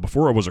the,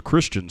 before I was a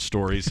Christian,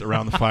 stories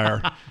around the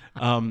fire.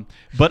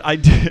 But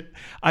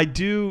I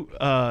do,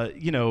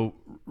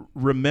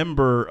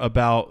 remember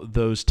about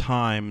those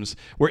times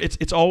where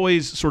it's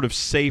always sort of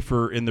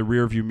safer in the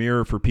rearview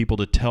mirror for people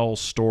to tell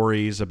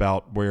stories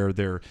about where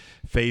their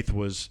faith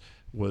was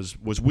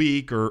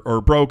weak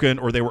or broken,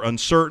 or they were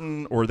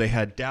uncertain, or they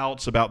had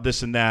doubts about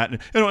this and that,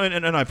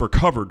 and I've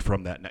recovered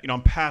from that now.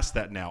 I'm past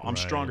that now. I'm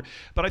stronger.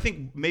 But I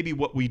think maybe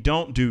what we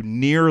don't do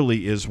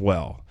nearly as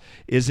well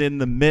is in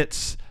the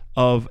midst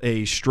of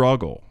a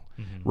struggle,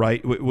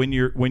 right? When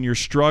you're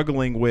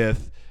struggling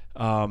with,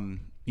 when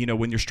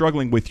you're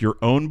struggling with your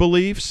own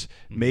beliefs,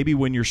 maybe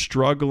when you're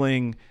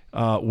struggling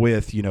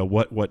with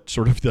what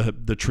sort of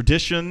the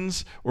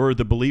traditions or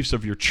the beliefs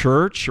of your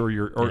church or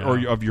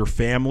of your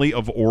family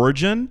of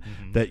origin,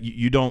 that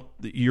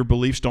your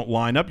beliefs don't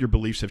line up, your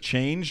beliefs have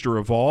changed or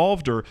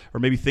evolved, or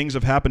maybe things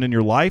have happened in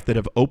your life that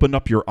have opened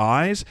up your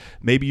eyes.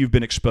 Maybe you've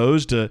been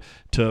exposed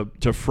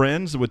to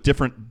friends with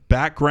different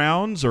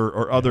backgrounds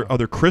or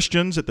other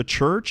Christians at the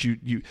church.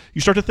 You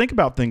start to think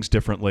about things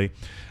differently.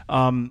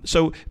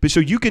 So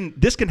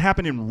this can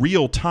happen in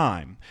real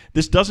time.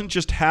 This doesn't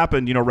just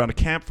happen, around a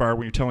campfire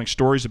when you're telling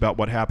stories about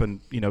what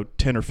happened,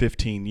 10 or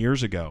 15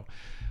 years ago.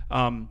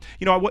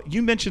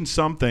 You mentioned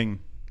something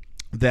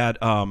that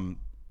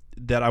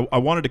I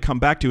wanted to come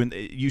back to, and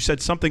you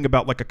said something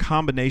about like a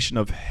combination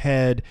of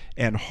head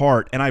and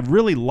heart, and I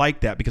really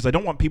like that because I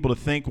don't want people to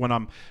think when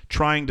I'm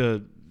trying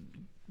to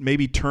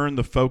maybe turn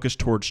the focus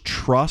towards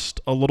trust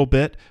a little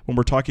bit when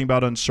we're talking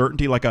about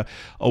uncertainty, like a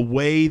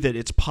way that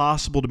it's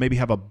possible to maybe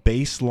have a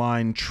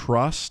baseline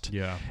trust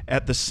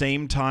at the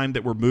same time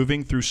that we're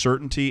moving through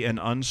certainty and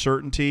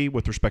uncertainty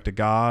with respect to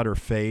God or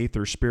faith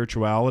or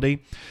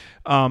spirituality.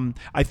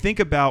 I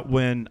think about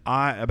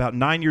about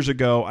 9 years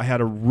ago, I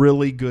had a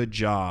really good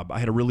job. I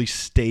had a really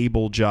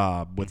stable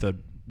job with a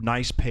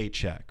nice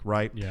paycheck,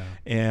 right? Yeah.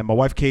 And my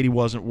wife Katie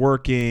wasn't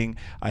working.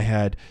 I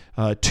had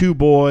 2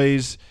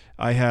 boys.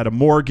 I had a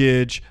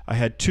mortgage. I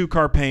had 2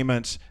 car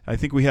payments. I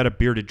think we had a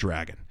bearded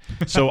dragon.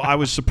 So I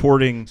was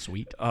supporting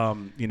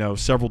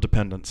several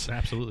dependents.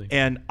 Absolutely.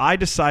 And I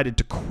decided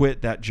to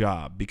quit that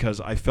job because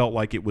I felt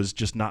like it was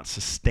just not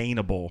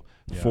sustainable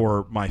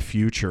for my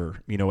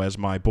future, as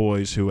my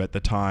boys, who at the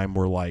time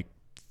were like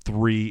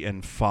 3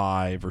 and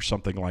 5 or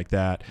something like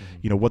that,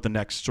 what the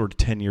next sort of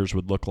 10 years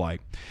would look like.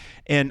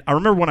 And I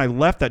remember when I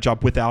left that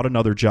job without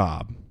another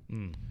job,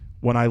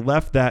 when I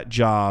left that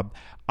job,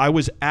 I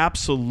was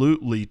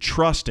absolutely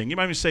trusting. You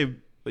might even say,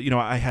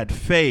 I had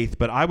faith,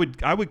 but I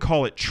would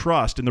call it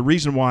trust. And the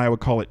reason why I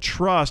would call it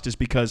trust is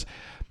because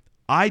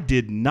I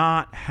did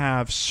not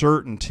have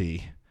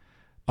certainty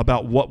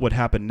about what would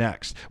happen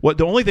next. What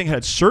the only thing I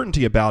had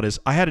certainty about is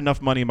I had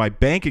enough money in my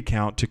bank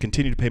account to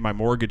continue to pay my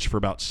mortgage for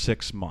about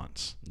 6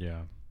 months.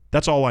 Yeah.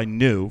 That's all I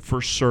knew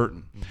for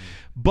certain. Mm-hmm.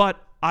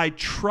 But I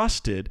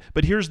trusted.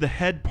 But here's the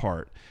head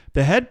part.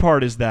 The head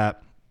part is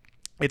that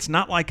it's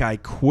not like I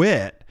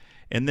quit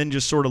and then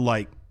just sort of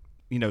like,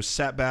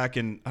 sat back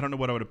and I don't know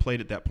what I would have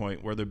played at that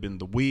point, whether it had been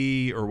the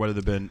Wii or whether it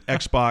had been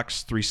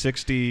Xbox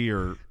 360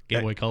 or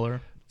Game Boy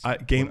Color.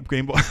 Game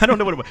Boy. I don't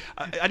know what it was.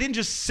 I didn't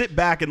just sit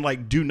back and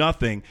like do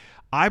nothing.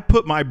 I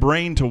put my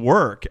brain to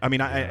work. I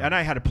mean,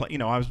 I had a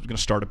plan. I was going to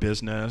start a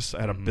business.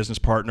 I had a business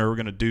partner. We're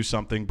going to do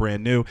something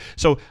brand new.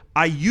 So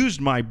I used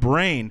my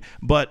brain.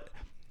 But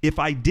if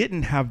I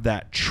didn't have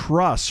that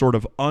trust sort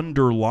of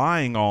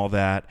underlying all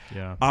that,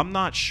 I'm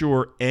not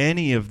sure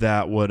any of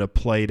that would have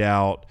played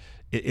out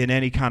in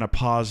any kind of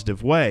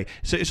positive way.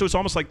 So it's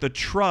almost like the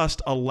trust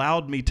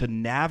allowed me to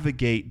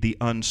navigate the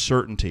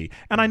uncertainty.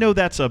 And I know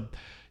that's a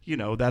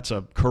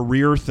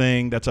career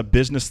thing, that's a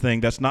business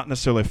thing, that's not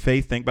necessarily a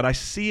faith thing, but I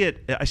see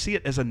it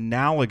as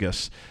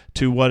analogous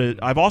to what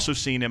I've also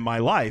seen in my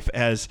life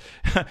as,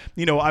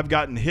 I've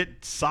gotten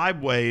hit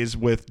sideways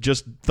with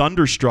just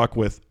thunderstruck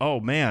with, oh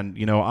man,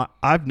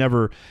 I've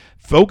never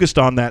focused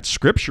on that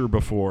scripture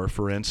before,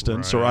 for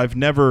instance,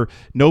 right. or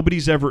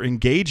nobody's ever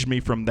engaged me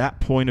from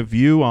that point of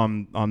view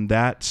on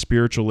that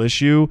spiritual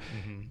issue.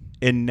 Mm-hmm.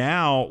 And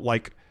now,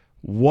 like,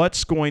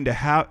 what's going to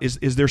happen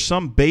is there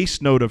some base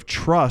note of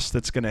trust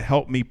that's going to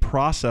help me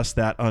process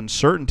that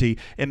uncertainty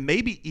and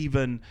maybe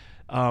even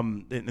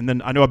and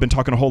then I know I've been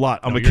talking a whole lot.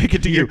 I'm going to kick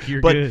it to you. You're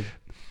good.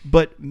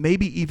 But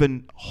maybe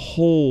even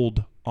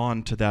hold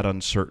on to that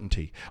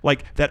uncertainty.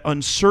 Like that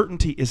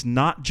uncertainty is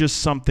not just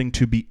something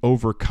to be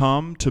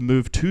overcome to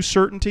move to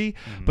certainty,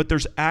 but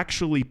there's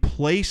actually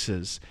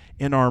places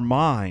in our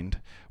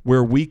mind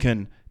where we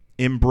can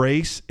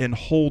embrace and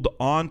hold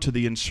on to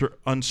the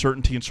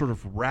uncertainty and sort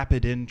of wrap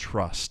it in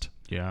trust.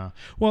 Yeah.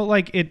 Well,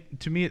 like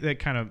to me,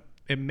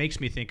 it makes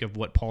me think of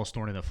what Paul's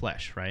thorn in the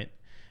flesh, right?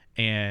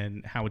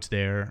 And how it's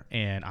there.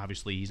 And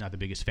obviously he's not the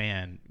biggest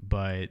fan,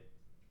 but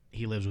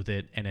he lives with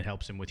it and it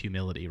helps him with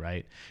humility,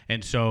 right?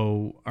 And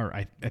so,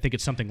 I think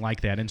it's something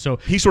like that. And so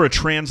he sort of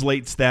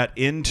translates that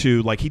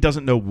into, like, he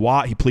doesn't know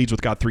why he pleads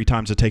with God 3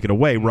 times to take it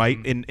away, right?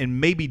 And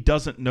maybe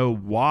doesn't know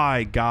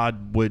why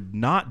God would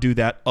not do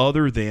that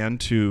other than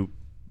to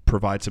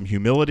provide some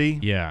humility.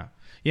 Yeah.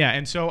 Yeah.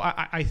 And so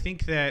I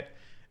think that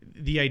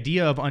the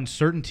idea of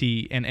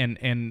uncertainty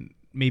and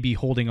maybe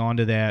holding on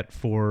to that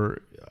for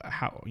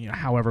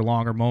however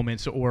long or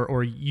moments,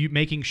 or you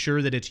making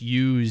sure that it's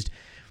used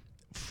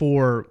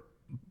for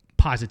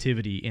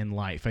positivity in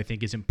life, I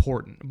think is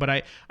important. But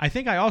I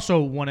think I also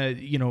want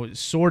to,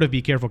 sort of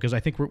be careful, because I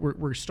think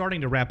we're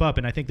starting to wrap up,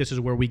 and I think this is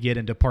where we get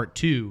into part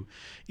 2,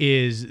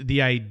 is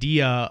the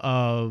idea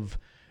of,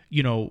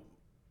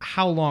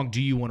 how long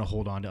do you want to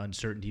hold on to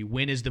uncertainty?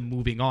 When is the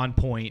moving on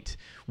point?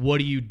 What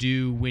do you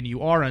do when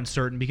you are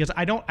uncertain? Because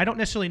I don't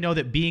necessarily know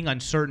that being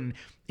uncertain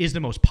is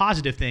the most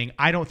positive thing.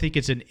 I don't think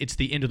it's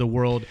the end of the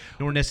world,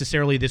 nor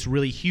necessarily this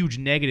really huge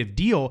negative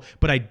deal.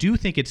 But I do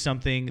think it's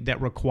something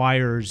that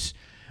requires,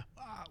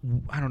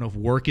 I don't know if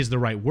work is the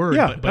right word.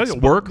 Yeah, but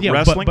work,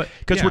 wrestling,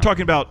 because we're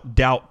talking about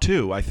doubt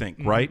too, I think,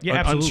 right? Yeah,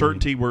 absolutely.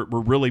 Uncertainty, we're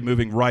really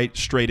moving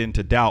straight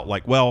into doubt.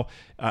 Like, well,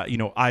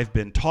 I've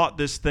been taught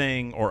this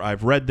thing, or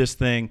I've read this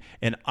thing,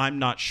 and I'm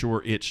not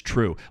sure it's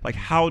true. Like,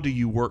 how do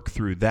you work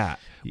through that?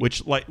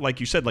 Which, like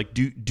you said, like,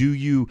 do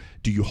you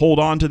hold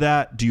on to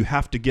that? Do you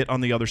have to get on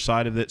the other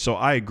side of it? So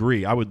I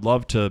agree. I would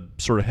love to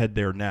sort of head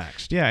there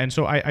next. Yeah, and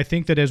so I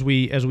think that as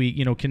we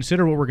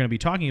consider what we're going to be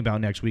talking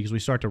about next week, as we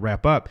start to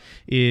wrap up,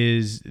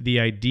 is the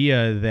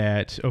idea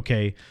that,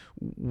 okay,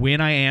 when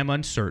I am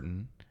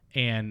uncertain,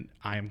 and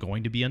I am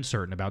going to be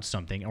uncertain about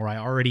something, or I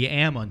already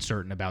am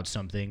uncertain about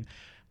something,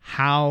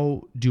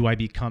 how do I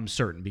become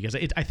certain? Because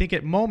I think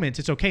at moments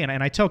it's okay, and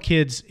I tell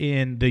kids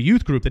in the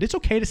youth group that it's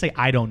okay to say,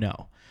 I don't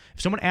know.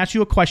 If someone asks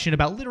you a question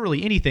about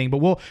literally anything, but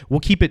we'll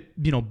keep it,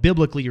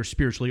 biblically or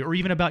spiritually, or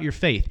even about your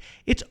faith,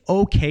 it's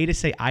okay to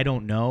say, I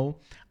don't know.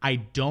 I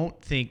don't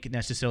think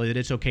necessarily that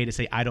it's okay to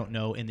say, I don't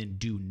know, and then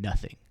do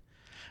nothing.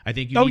 I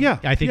think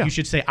you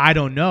should say, I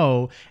don't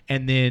know,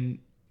 and then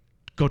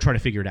go try to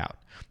figure it out.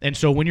 And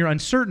so when you're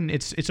uncertain,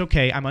 it's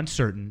okay, I'm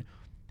uncertain.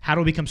 How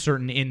do we become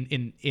certain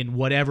in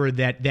whatever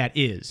that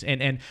is,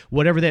 and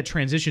whatever that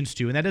transitions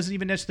to? And that doesn't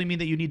even necessarily mean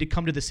that you need to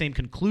come to the same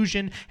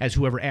conclusion as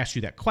whoever asked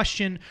you that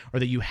question, or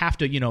that you have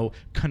to,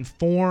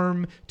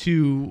 conform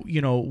to,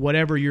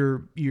 whatever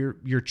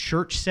your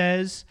church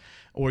says,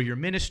 or your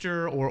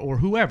minister, or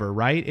whoever,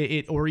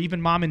 right? Or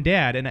even mom and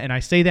dad. And I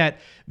say that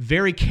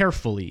very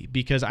carefully,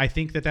 because I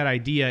think that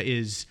idea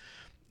is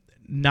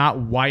not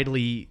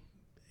widely,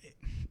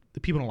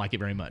 people don't like it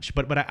very much,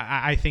 but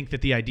I think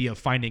that the idea of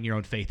finding your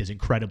own faith is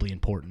incredibly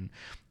important.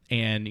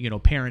 And,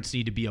 parents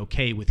need to be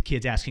okay with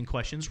kids asking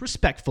questions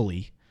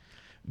respectfully,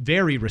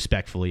 very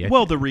respectfully.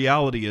 Well, the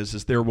reality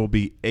is there will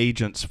be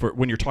agents for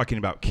when you're talking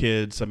about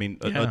kids. I mean,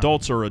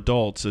 adults are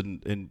adults,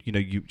 and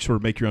you sort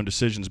of make your own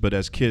decisions. But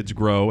as kids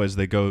grow, as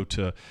they go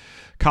to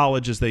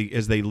college, as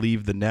they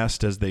leave the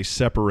nest, as they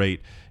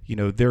separate,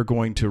 they're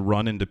going to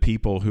run into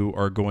people who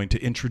are going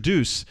to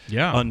introduce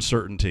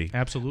uncertainty.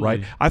 Absolutely.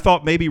 Right. I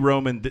thought maybe,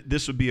 Roman,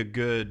 this would be a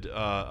good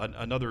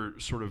another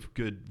sort of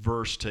good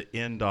verse to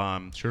end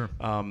on. Sure.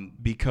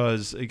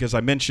 Because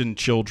I mentioned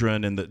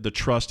children and the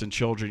trust in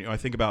children. I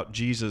think about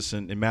Jesus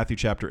in Matthew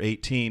chapter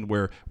 18,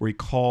 where he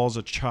calls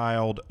a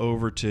child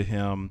over to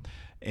him,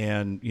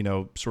 and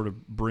sort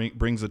of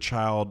brings a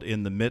child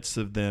in the midst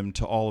of them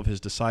to all of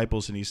his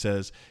disciples, and he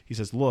says,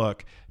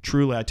 look,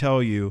 truly I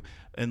tell you,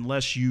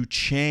 unless you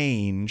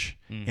change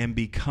and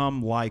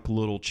become like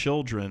little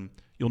children,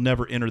 you'll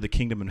never enter the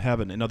kingdom of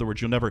heaven. In other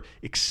words, you'll never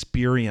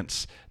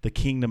experience the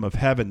kingdom of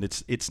heaven.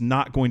 It's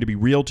not going to be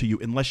real to you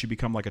unless you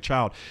become like a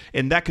child.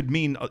 And that could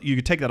mean, you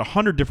could take that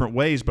 100 different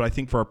ways, but I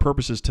think for our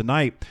purposes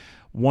tonight,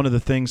 one of the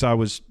things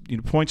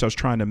points I was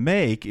trying to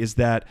make is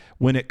that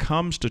when it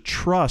comes to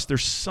trust,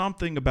 there's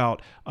something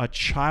about a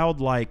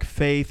childlike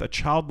faith, a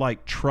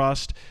childlike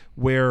trust,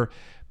 where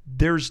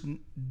there's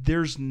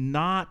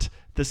not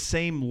the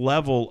same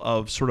level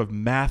of sort of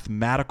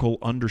mathematical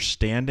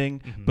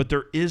understanding, but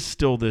there is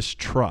still this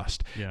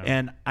trust. Yeah.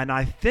 And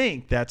I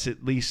think that's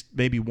at least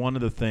maybe one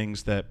of the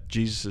things that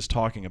Jesus is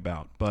talking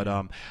about. But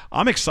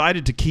I'm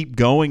excited to keep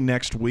going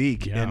next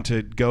week and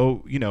to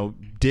go,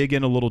 dig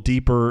in a little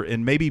deeper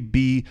and maybe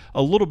be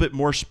a little bit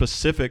more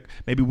specific.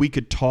 Maybe we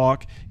could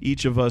talk,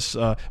 each of us,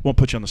 won't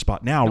put you on the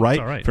spot now, right?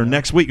 All right? For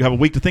next week, you have a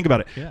week to think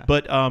about it. Yeah.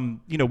 But,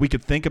 we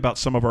could think about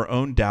some of our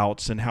own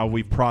doubts and how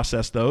we've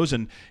processed those.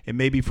 And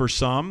maybe for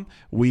some,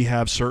 we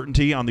have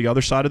certainty on the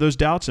other side of those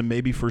doubts. And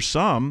maybe for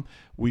some,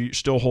 we're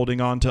still holding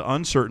on to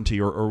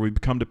uncertainty, or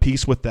we've come to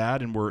peace with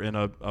that, and we're in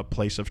a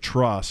place of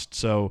trust.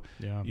 So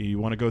you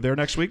want to go there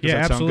next week? Does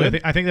that absolutely. sound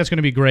good? I think that's going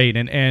to be great.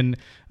 And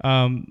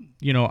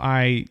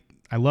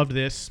I loved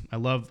this. I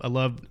love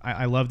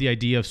the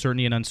idea of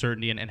certainty and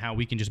uncertainty, and how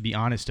we can just be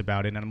honest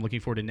about it. And I'm looking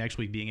forward to next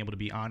week being able to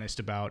be honest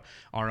about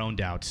our own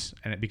doubts,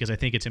 and because I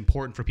think it's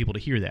important for people to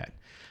hear that.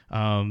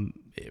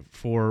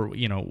 For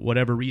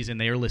whatever reason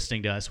they are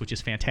listening to us, which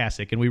is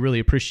fantastic, and we really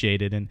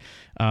appreciate it. And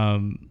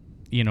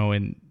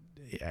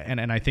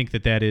and I think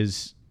that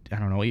is, I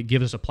don't know, it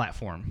gives us a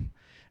platform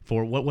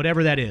for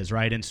whatever that is,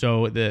 right? And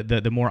so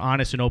the more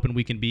honest and open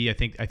we can be, I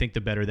think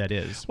the better that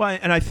is. Well,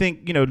 and I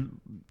think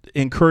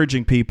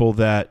encouraging people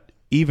that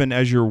even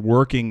as you're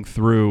working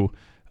through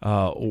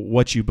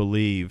what you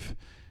believe,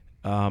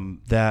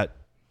 that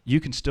you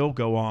can still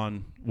go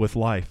on with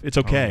life. It's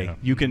okay. Oh,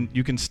 yeah.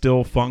 You can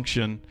still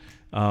function,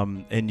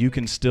 and you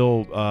can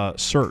still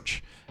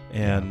search.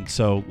 And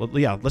so,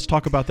 let's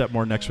talk about that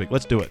more next week.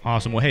 Let's do it.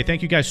 Awesome. Well, hey,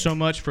 thank you guys so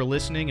much for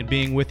listening and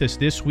being with us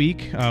this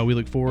week. We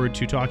look forward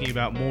to talking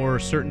about more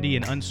certainty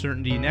and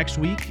uncertainty next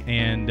week.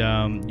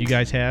 And you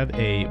guys have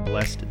a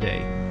blessed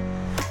day.